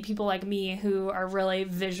to be people like me who are really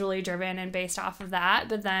visually driven and based off of that.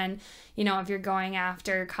 But then, you know, if you're going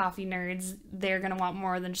after coffee nerds, they're going to want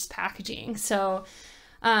more than just packaging. So,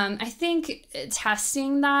 I think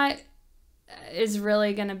testing that is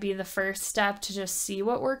really going to be the first step to just see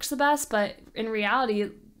what works the best. But in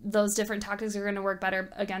reality, those different tactics are going to work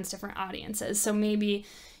better against different audiences. So maybe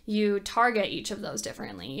you target each of those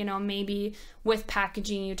differently. You know, maybe with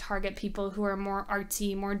packaging, you target people who are more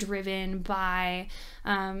artsy, more driven by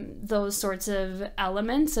those sorts of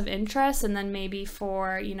elements of interest. And then maybe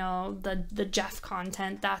for, you know, the Jeff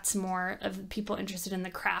content, that's more of people interested in the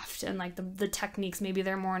craft and like the techniques. Maybe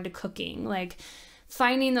they're more into cooking. Like,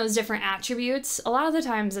 finding those different attributes, a lot of the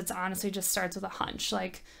times it's honestly just starts with a hunch.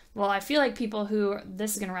 Like, well, I feel like people who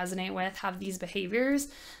this is going to resonate with have these behaviors,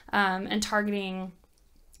 and targeting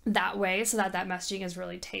that way so that messaging is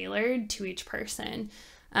really tailored to each person.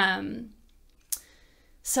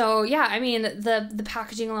 So yeah, I mean, the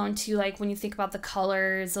packaging alone too, like when you think about the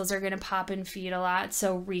colors, those are going to pop in feed a lot.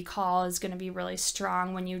 So recall is going to be really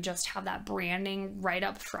strong when you just have that branding right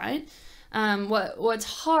up front. What's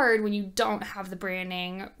hard when you don't have the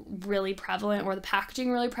branding really prevalent or the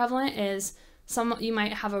packaging really prevalent is you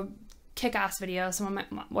might have a kick-ass video. Someone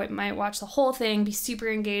might watch the whole thing, be super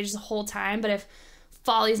engaged the whole time. But if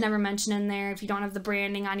Folly's never mentioned in there, if you don't have the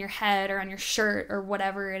branding on your head or on your shirt or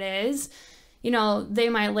whatever it is, you know, they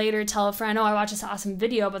might later tell a friend, oh, I watched this awesome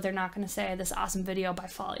video, but they're not going to say this awesome video by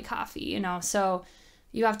Folly Coffee, you know? So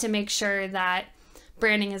you have to make sure that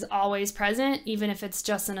branding is always present, even if it's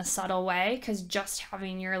just in a subtle way, because just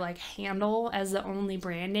having your like handle as the only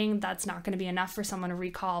branding, that's not going to be enough for someone to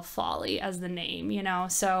recall Folly as the name, you know?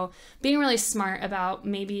 So being really smart about,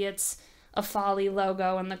 maybe it's a Folly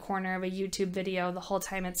logo in the corner of a YouTube video the whole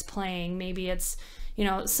time it's playing. Maybe it's, you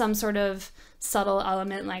know, some sort of subtle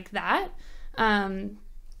element like that.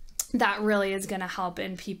 That really is going to help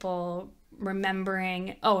in people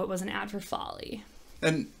remembering, oh, it was an ad for Folly.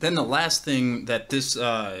 And then the last thing that this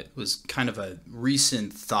was kind of a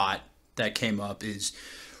recent thought that came up is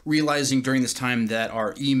realizing during this time that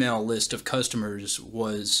our email list of customers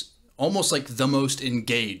was almost like the most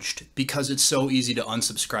engaged, because it's so easy to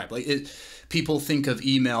unsubscribe. Like, people think of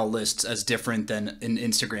email lists as different than an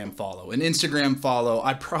Instagram follow. An Instagram follow,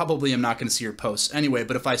 I probably am not going to see your posts anyway,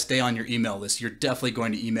 but if I stay on your email list, you're definitely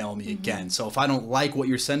going to email me again. So if I don't like what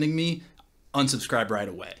you're sending me, unsubscribe right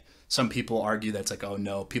away. Some people argue that's like, oh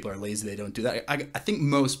no, people are lazy, they don't do that. I think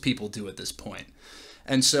most people do at this point.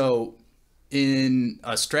 And so in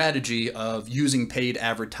a strategy of using paid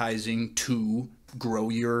advertising to grow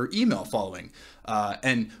your email following,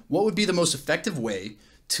 and what would be the most effective way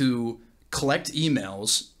to collect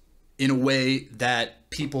emails in a way that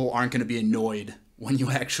people aren't going to be annoyed when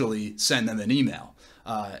you actually send them an email,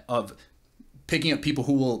 of picking up people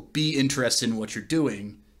who will be interested in what you're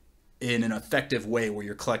doing in an effective way where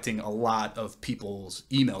you're collecting a lot of people's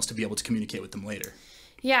emails to be able to communicate with them later.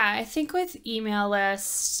 Yeah, I think with email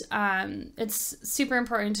lists, it's super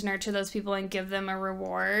important to nurture those people and give them a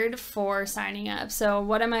reward for signing up. So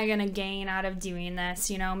what am I going to gain out of doing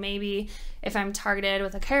this? You know, maybe if I'm targeted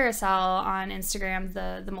with a carousel on Instagram,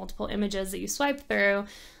 the multiple images that you swipe through,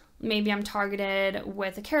 maybe I'm targeted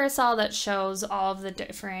with a carousel that shows all of the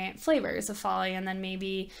different flavors of Folly. And then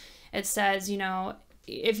maybe it says, you know,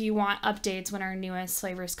 if you want updates when our newest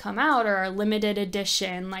flavors come out, or our limited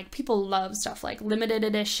edition, like people love stuff like limited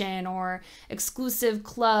edition or exclusive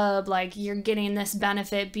club, like you're getting this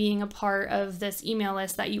benefit being a part of this email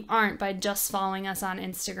list that you aren't by just following us on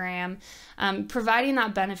Instagram. Providing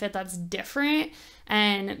that benefit that's different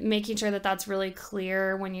and making sure that that's really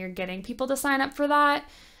clear when you're getting people to sign up for that.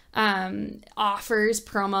 Offers,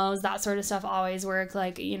 promos, that sort of stuff always work.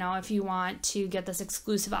 Like, you know, if you want to get this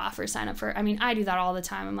exclusive offer, sign up for, I mean, I do that all the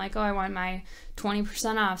time. I'm like, oh, I want my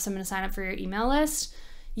 20% off, so I'm going to sign up for your email list.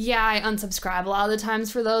 Yeah, I unsubscribe a lot of the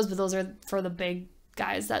times for those, but those are for the big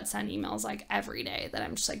guys that send emails like every day that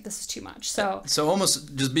I'm just like, this is too much. So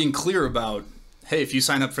almost just being clear about, hey, if you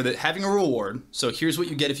sign up for having a reward, so here's what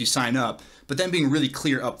you get if you sign up, but then being really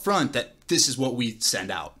clear up front that this is what we send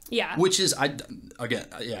out. Yeah. Which is, I'm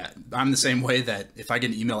the same way that if I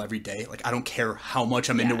get an email every day, like I don't care how much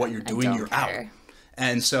I'm into what you're doing, you're out.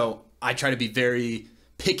 And so I try to be very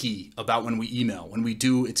picky about when we email. When we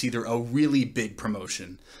do, it's either a really big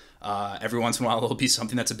promotion. Every once in a while, it'll be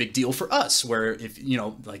something that's a big deal for us, where if,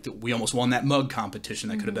 like we almost won that mug competition,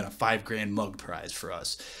 that could have been a $5,000 mug prize for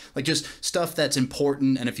us. Like just stuff that's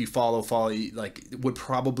important. And if you follow Folly, like it would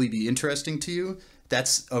probably be interesting to you.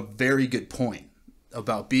 That's a very good point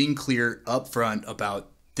about being clear up front about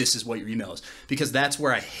this is what your email is, because that's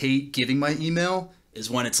where I hate giving my email, is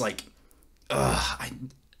when it's like, I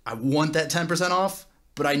want that 10% off,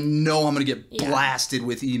 but I know I'm going to get blasted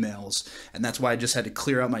with emails. And that's why I just had to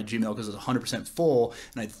clear out my Gmail, because it was 100% full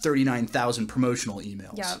and I had 39,000 promotional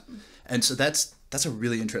emails. Yeah. And so that's a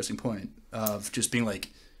really interesting point of just being like,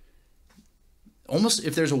 almost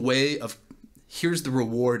if there's a way of, here's the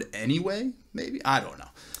reward anyway, maybe, I don't know.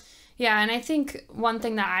 Yeah, and I think one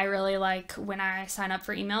thing that I really like when I sign up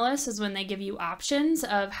for email lists is when they give you options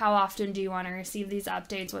of how often do you want to receive these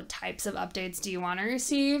updates, what types of updates do you want to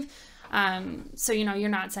receive. So, you're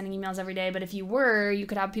not sending emails every day, but if you were, you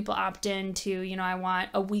could have people opt in to, I want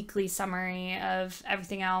a weekly summary of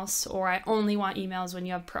everything else, or I only want emails when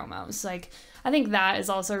you have promos. Like, I think that is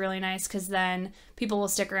also really nice, because then people will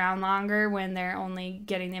stick around longer when they're only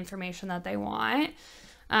getting the information that they want.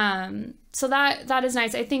 So that is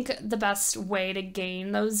nice. I think the best way to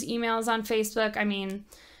gain those emails on Facebook, I mean,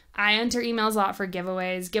 I enter emails a lot for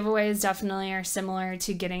giveaways. Giveaways definitely are similar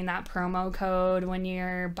to getting that promo code when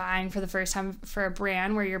you're buying for the first time for a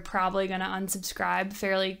brand, where you're probably going to unsubscribe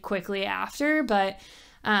fairly quickly after. But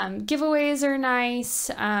giveaways are nice.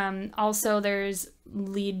 Also, there's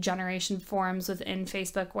lead generation forms within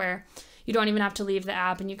Facebook where you don't even have to leave the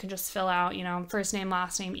app and you can just fill out, first name,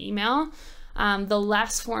 last name, email. The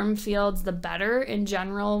less form fields, the better in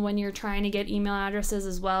general when you're trying to get email addresses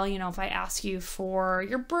as well. If I ask you for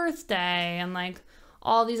your birthday and like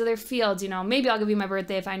all these other fields, maybe I'll give you my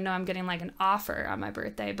birthday if I know I'm getting like an offer on my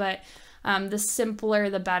birthday. But the simpler,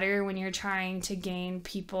 the better when you're trying to gain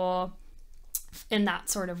people in that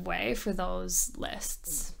sort of way for those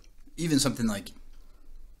lists. Even something like,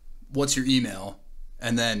 what's your email?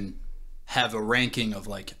 And then have a ranking of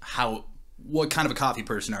like what kind of a coffee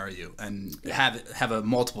person are you, and have a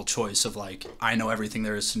multiple choice of like, I know everything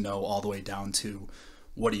there is to know, all the way down to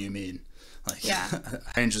what do you mean? Like,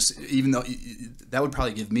 and just, even though that would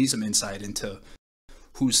probably give me some insight into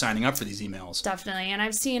who's signing up for these emails. Definitely. And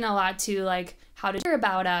I've seen a lot too, like how to hear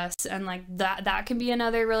about us, and like that can be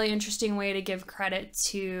another really interesting way to give credit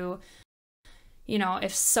to,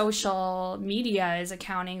 if social media is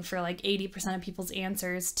accounting for like 80% of people's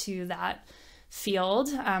answers to that field.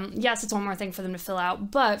 Yes, it's one more thing for them to fill out,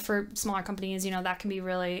 but for smaller companies, that can be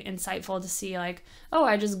really insightful to see like, oh,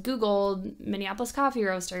 I just Googled Minneapolis coffee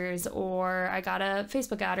roasters, or I got a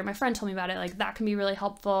Facebook ad, or my friend told me about it. Like that can be really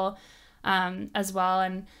helpful as well.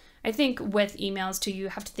 And I think with emails too, you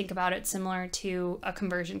have to think about it similar to a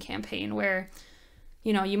conversion campaign where,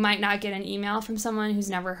 you might not get an email from someone who's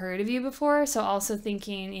never heard of you before. So also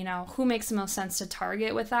thinking, who makes the most sense to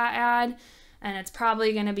target with that ad? And it's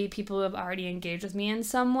probably going to be people who have already engaged with me in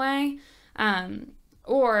some way.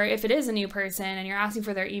 Or if it is a new person and you're asking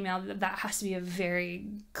for their email, that has to be a very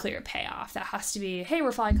clear payoff. That has to be, hey,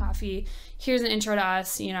 we're Folly Coffee. Here's an intro to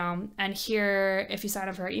us, and here, if you sign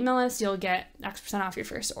up for our email list, you'll get X% off your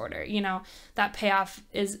first order. That payoff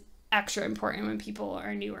is extra important when people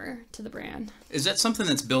are newer to the brand. Is that something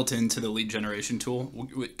that's built into the lead generation tool?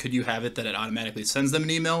 Could you have it that it automatically sends them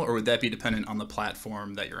an email, or would that be dependent on the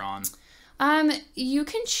platform that you're on? You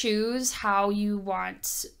can choose how you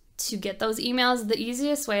want to get those emails. The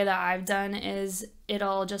easiest way that I've done is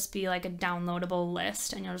it'll just be like a downloadable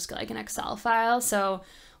list, and you'll just get like an Excel file. So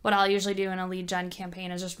what I'll usually do in a lead gen campaign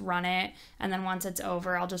is just run it, and then once it's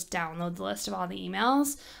over, I'll just download the list of all the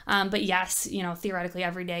emails. But yes, theoretically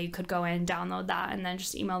every day you could go in, download that, and then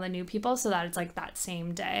just email the new people so that it's like that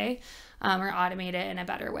same day, or automate it in a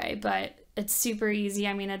better way. But it's super easy.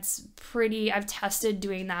 I mean, I've tested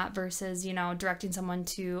doing that versus, directing someone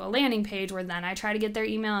to a landing page where then I try to get their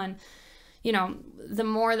email. And, the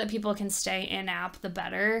more that people can stay in app, the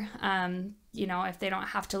better. If they don't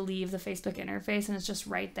have to leave the Facebook interface and it's just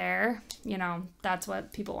right there, that's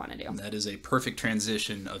what people want to do. That is a perfect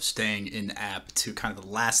transition of staying in app to kind of the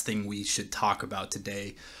last thing we should talk about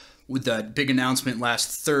today, with that big announcement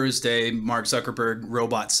last Thursday, Mark Zuckerberg,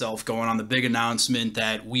 robot self, going on the big announcement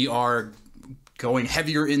that we are going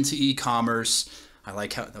heavier into e-commerce. I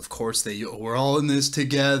like how, of course, we're all in this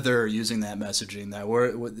together, using that messaging that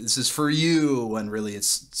this is for you, when really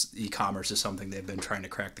it's e-commerce is something they've been trying to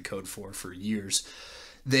crack the code for years.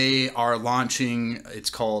 They are launching,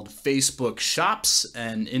 it's called Facebook Shops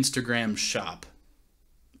and Instagram Shop,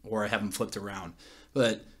 or I have them flipped around.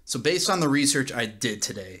 But so based on the research I did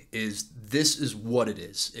today, this is what it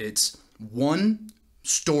is. It's one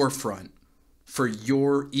storefront for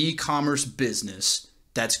your e-commerce business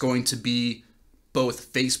that's going to be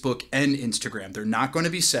both Facebook and Instagram. They're not going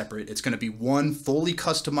to be separate. It's going to be one fully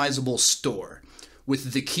customizable store,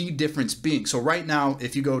 with the key difference being, so right now,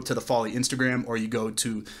 if you go to the Folly Instagram or you go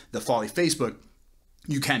to the Folly Facebook,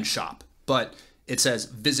 you can shop, but it says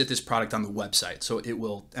visit this product on the website. So it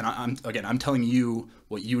will, and I'm telling you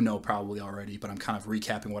what you know probably already, but I'm kind of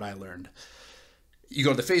recapping what I learned. You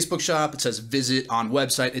go to the Facebook shop, it says visit on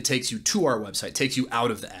website. It takes you to our website, takes you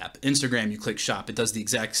out of the app. Instagram, you click shop, it does the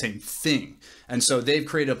exact same thing. And so they've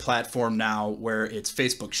created a platform now where it's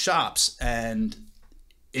Facebook Shops, and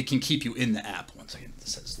it can keep you in the app. One second,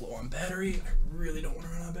 this says low on battery. I really don't want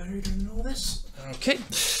to run out of battery during all this. Okay.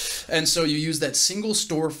 And so you use that single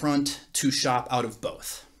storefront to shop out of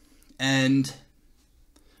both. And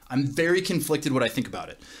I'm very conflicted what I think about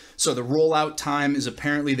it. So the rollout time is,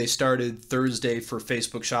 apparently they started Thursday for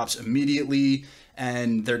Facebook Shops immediately,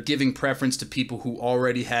 and they're giving preference to people who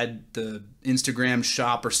already had the Instagram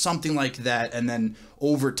shop or something like that. And then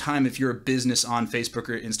over time, if you're a business on Facebook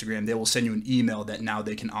or Instagram, they will send you an email that now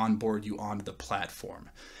they can onboard you onto the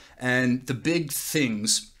platform. And the big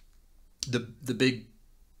things, the big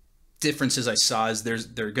differences I saw is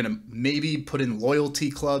they're going to maybe put in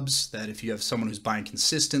loyalty clubs, that if you have someone who's buying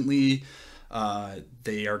consistently,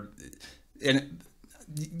 they are, and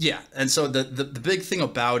yeah. And so the big thing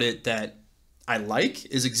about it that I like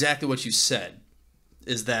is exactly what you said,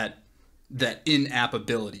 is that in-app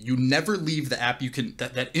ability. You never leave the app. You can,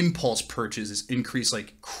 that impulse purchase is increased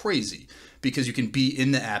like crazy, because you can be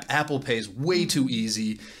in the app. Apple Pay is way too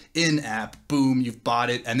easy. In-app, boom, you've bought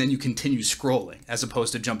it, and then you continue scrolling as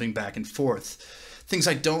opposed to jumping back and forth. Things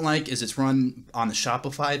I don't like is it's run on the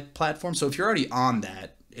Shopify platform. So if you're already on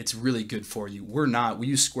that, it's really good for you. We're not. We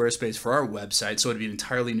use Squarespace for our website, so it'd be an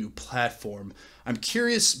entirely new platform. I'm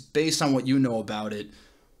curious, based on what you know about it,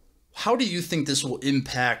 how do you think this will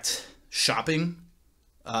impact shopping?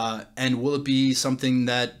 And will it be something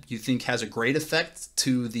that you think has a great effect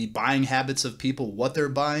to the buying habits of people, what they're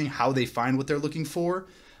buying, how they find what they're looking for,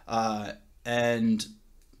 and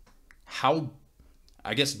how,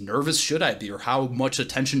 I guess, nervous should I be, or how much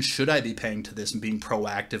attention should I be paying to this and being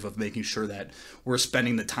proactive of making sure that we're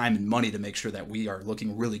spending the time and money to make sure that we are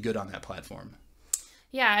looking really good on that platform?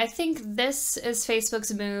 Yeah, I think this is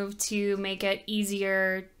Facebook's move to make it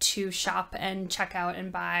easier to shop and check out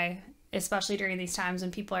and buy, especially during these times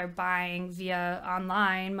when people are buying via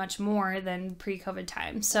online much more than pre-COVID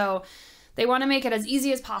times. So they want to make it as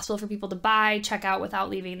easy as possible for people to buy, check out without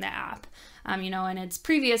leaving the app. In its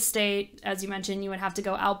previous state, as you mentioned, you would have to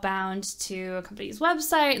go outbound to a company's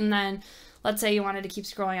website, and then let's say you wanted to keep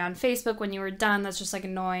scrolling on Facebook. When you were done, that's just like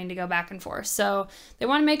annoying to go back and forth. So they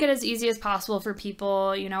want to make it as easy as possible for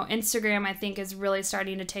people. Instagram, I think, is really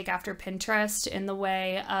starting to take after Pinterest in the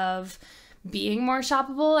way of being more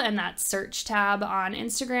shoppable, and that search tab on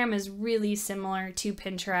Instagram is really similar to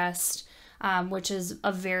Pinterest, which is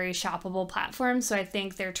a very shoppable platform. So I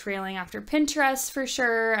think they're trailing after Pinterest for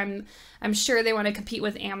sure. I'm sure they want to compete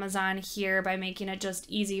with Amazon here by making it just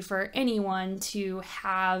easy for anyone to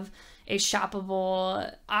have a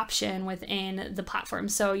shoppable option within the platform.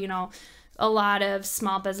 So, a lot of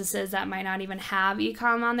small businesses that might not even have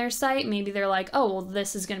e-com on their site, maybe they're like, oh, well,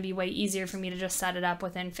 this is going to be way easier for me to just set it up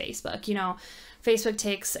within Facebook. Facebook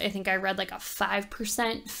takes, I think I read, like a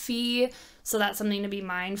 5% fee. So that's something to be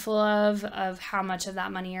mindful of how much of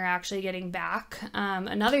that money you're actually getting back.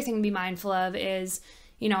 Another thing to be mindful of is,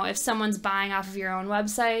 if someone's buying off of your own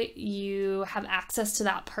website, you have access to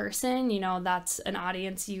that person. That's an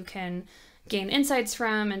audience you can gain insights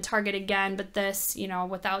from and target again. But this,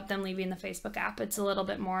 without them leaving the Facebook app, it's a little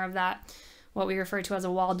bit more of that, what we refer to as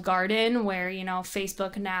a walled garden, where,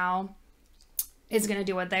 Facebook now is going to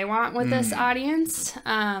do what they want with this audience.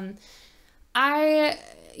 I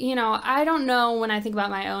don't know, when I think about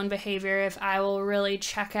my own behavior, if I will really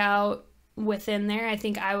check out within there. I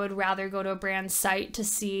think I would rather go to a brand site to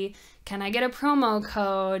see, can I get a promo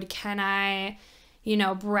code? Can I,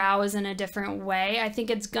 browse in a different way? I think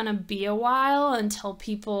it's going to be a while until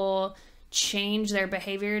people change their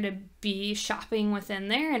behavior to be shopping within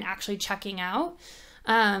there and actually checking out.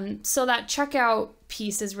 So that checkout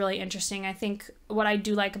piece is really interesting. I think what I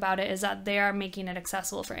do like about it is that they are making it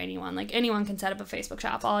accessible for anyone. Like anyone can set up a Facebook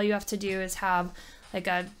shop. All you have to do is have like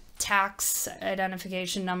a tax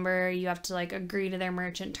identification number. You have to like agree to their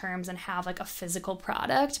merchant terms and have like a physical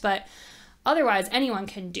product, but otherwise anyone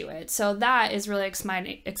can do it. So that is really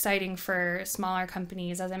exciting for smaller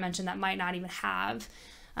companies, as I mentioned, that might not even have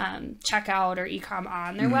checkout or e-com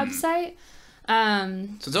on their website.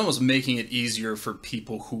 So it's almost making it easier for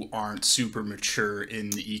people who aren't super mature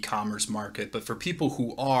in the e-commerce market, but for people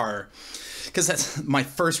who are, because that's my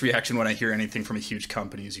first reaction when I hear anything from a huge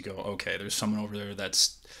company is you go, okay, there's someone over there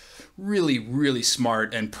that's really, really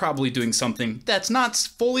smart and probably doing something that's not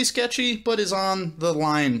fully sketchy, but is on the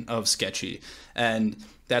line of sketchy. And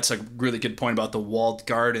that's a really good point about the walled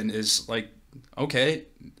garden is like, okay,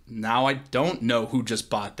 now I don't know who just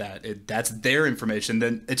bought that. That's their information.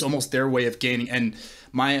 Then it's almost their way of gaining. And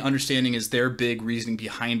my understanding is their big reasoning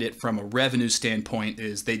behind it from a revenue standpoint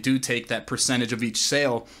is they do take that percentage of each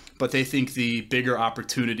sale, but they think the bigger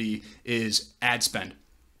opportunity is ad spend.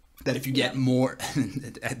 That if you get more,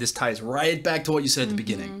 this ties right back to what you said at the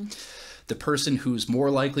beginning. The person who's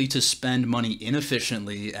more likely to spend money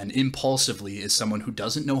inefficiently and impulsively is someone who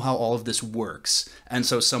doesn't know how all of this works. And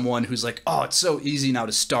so someone who's like, oh, it's so easy now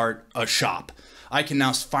to start a shop. I can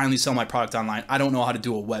now finally sell my product online. I don't know how to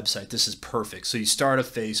do a website. This is perfect. So you start a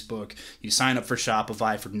Facebook, you sign up for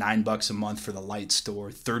Shopify for $9 a month for the light store,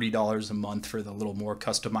 $30 a month for the little more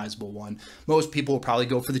customizable one. Most people will probably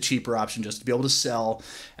go for the cheaper option just to be able to sell.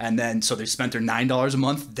 And then, so they spent their $9 a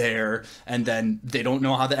month there, and then they don't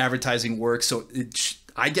know how the advertising works. So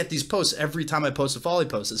I get these posts every time I post a Folly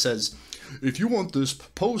post. It says, if you want this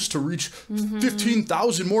post to reach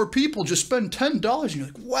 15,000 more people, just spend $10. And you're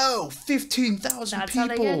like, whoa, 15,000 people. That's how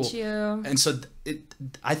they get you. And so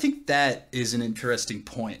I think that is an interesting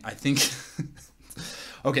point. I think,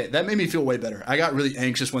 okay, that made me feel way better. I got really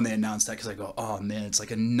anxious when they announced that because I go, oh man, it's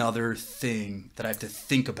like another thing that I have to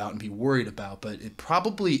think about and be worried about. But it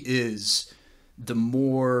probably is the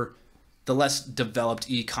less developed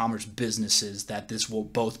e-commerce businesses that this will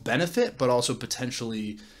both benefit, but also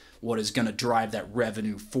potentially what is going to drive that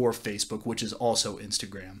revenue for Facebook, which is also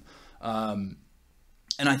Instagram. And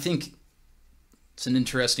I think it's an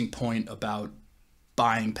interesting point about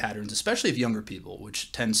buying patterns, especially of younger people,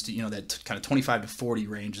 which tends to, that kind of 25 to 40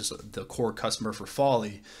 range is the core customer for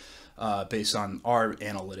Folly, based on our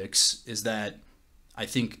analytics, is that I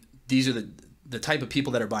think these are the type of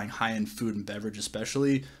people that are buying high-end food and beverage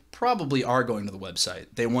especially probably are going to the website.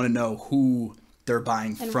 They want to know who they're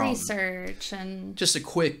buying and from. Research and just a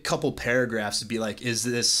quick couple paragraphs to be like, is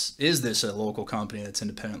this a local company that's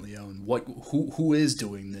independently owned? Who is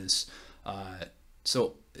doing this?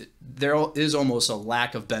 So there is almost a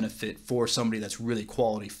lack of benefit for somebody that's really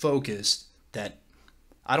quality focused. That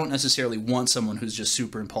I don't necessarily want someone who's just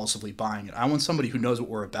super impulsively buying it. I want somebody who knows what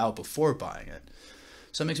we're about before buying it.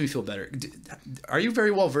 So it makes me feel better. Are you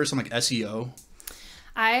very well versed on like SEO?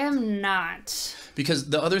 I am not. Because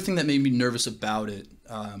the other thing that made me nervous about it,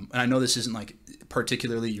 and I know this isn't like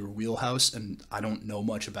particularly your wheelhouse, and I don't know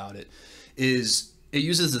much about it, is it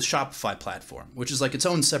uses the Shopify platform, which is like its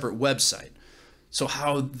own separate website. So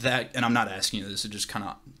how that, and I'm not asking you this, it's just kind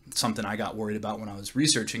of something I got worried about when I was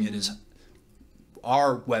researching it, is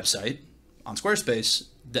our website on Squarespace,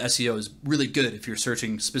 the SEO is really good if you're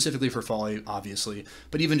searching specifically for Folly, obviously,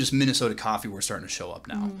 but even just Minnesota coffee, we're starting to show up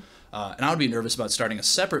now. And I would be nervous about starting a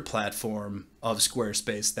separate platform of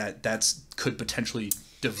Squarespace that could potentially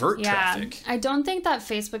divert traffic. I don't think that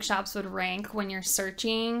Facebook shops would rank when you're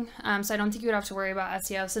searching. So I don't think you would have to worry about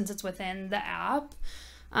SEO since it's within the app.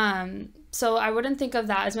 So I wouldn't think of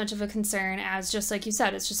that as much of a concern as, just like you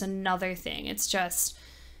said, it's just another thing. It's just,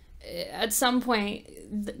 at some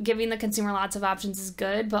point, giving the consumer lots of options is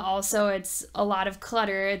good, but also it's a lot of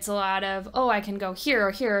clutter. It's a lot of, I can go here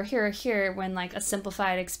or here or here or here, when like a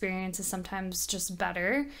simplified experience is sometimes just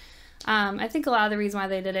better. I think a lot of the reason why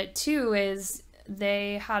they did it too is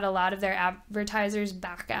they had a lot of their advertisers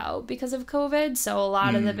back out because of COVID. So a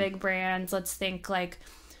lot of the big brands, let's think like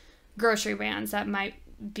grocery brands that might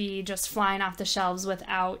be just flying off the shelves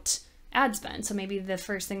without ad spend. So maybe the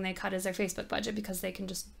first thing they cut is their Facebook budget because they can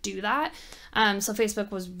just do that. So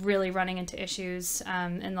Facebook was really running into issues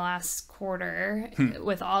in the last quarter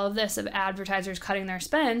with all of this of advertisers cutting their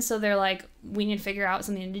spend. So they're like, we need to figure out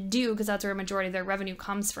something to do because that's where a majority of their revenue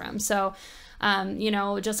comes from. So,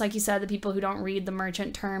 just like you said, the people who don't read the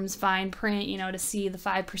merchant terms, fine print, to see the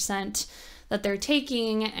 5% that they're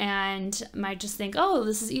taking and might just think, oh,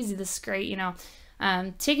 this is easy, this is great,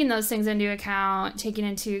 taking those things into account,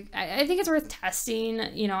 I think it's worth testing.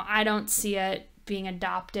 I don't see it being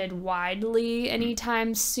adopted widely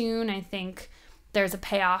anytime soon. I think there's a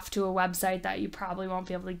payoff to a website that you probably won't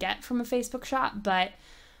be able to get from a Facebook shop, but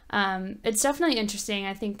it's definitely interesting.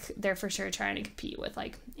 I think they're for sure trying to compete with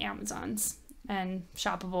like Amazon's and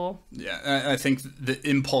shoppable. Yeah, I think the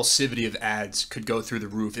impulsivity of ads could go through the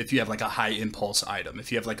roof if you have like a high impulse item.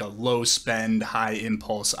 If you have like a low spend, high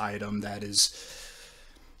impulse item that is,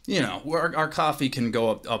 you know, where our coffee can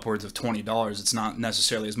go up upwards of $20. It's not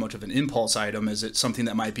necessarily as much of an impulse item as it's something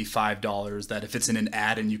that might be $5 that if it's in an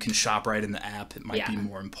ad and you can shop right in the app, it might be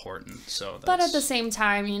more important. So but at the same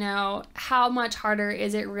time, you know, how much harder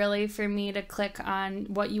is it really for me to click on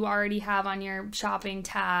what you already have on your shopping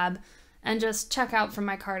tab and just check out from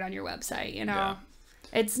my cart on your website, you know? Yeah.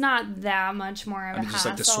 It's not that much more of a hassle. Just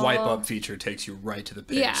like the swipe up feature takes you right to the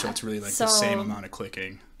page, so it's really like the same amount of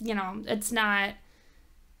clicking. You know, it's not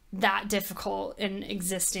that difficult in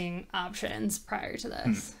existing options prior to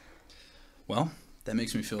this. Well, that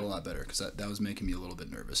makes me feel a lot better because that was making me a little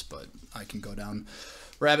bit nervous, but I can go down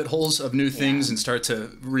rabbit holes of new things and start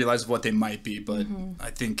to realize what they might be, but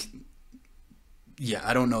I think... Yeah,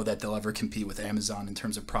 I don't know that they'll ever compete with Amazon in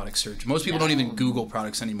terms of product search. Most people don't even Google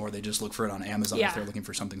products anymore. They just look for it on Amazon if they're looking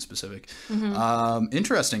for something specific.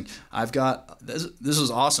 Interesting. I've got this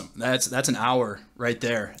is awesome. That's an hour right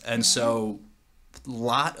there. And so a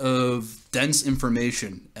lot of dense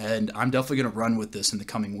information, and I'm definitely going to run with this in the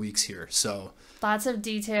coming weeks here. So lots of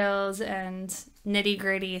details and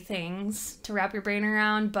nitty-gritty things to wrap your brain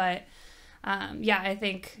around, but I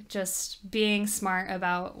think just being smart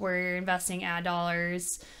about where you're investing ad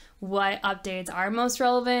dollars, what updates are most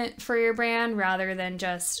relevant for your brand, rather than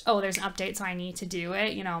just, oh, there's an update, so I need to do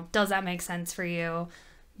it. You know, does that make sense for you?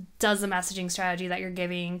 Does the messaging strategy that you're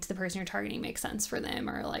giving to the person you're targeting make sense for them,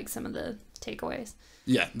 or like some of the takeaways?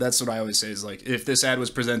 Yeah, that's what I always say is like, if this ad was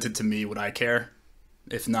presented to me, would I care?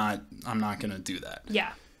 If not, I'm not going to do that.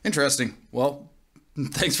 Yeah. Interesting. Well,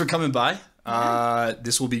 thanks for coming by.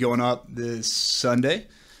 This will be going up this Sunday.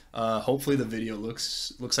 Hopefully the video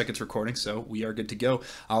looks like it's recording, so we are good to go.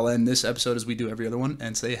 I'll end this episode as we do every other one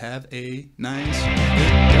and say have a nice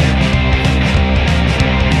day.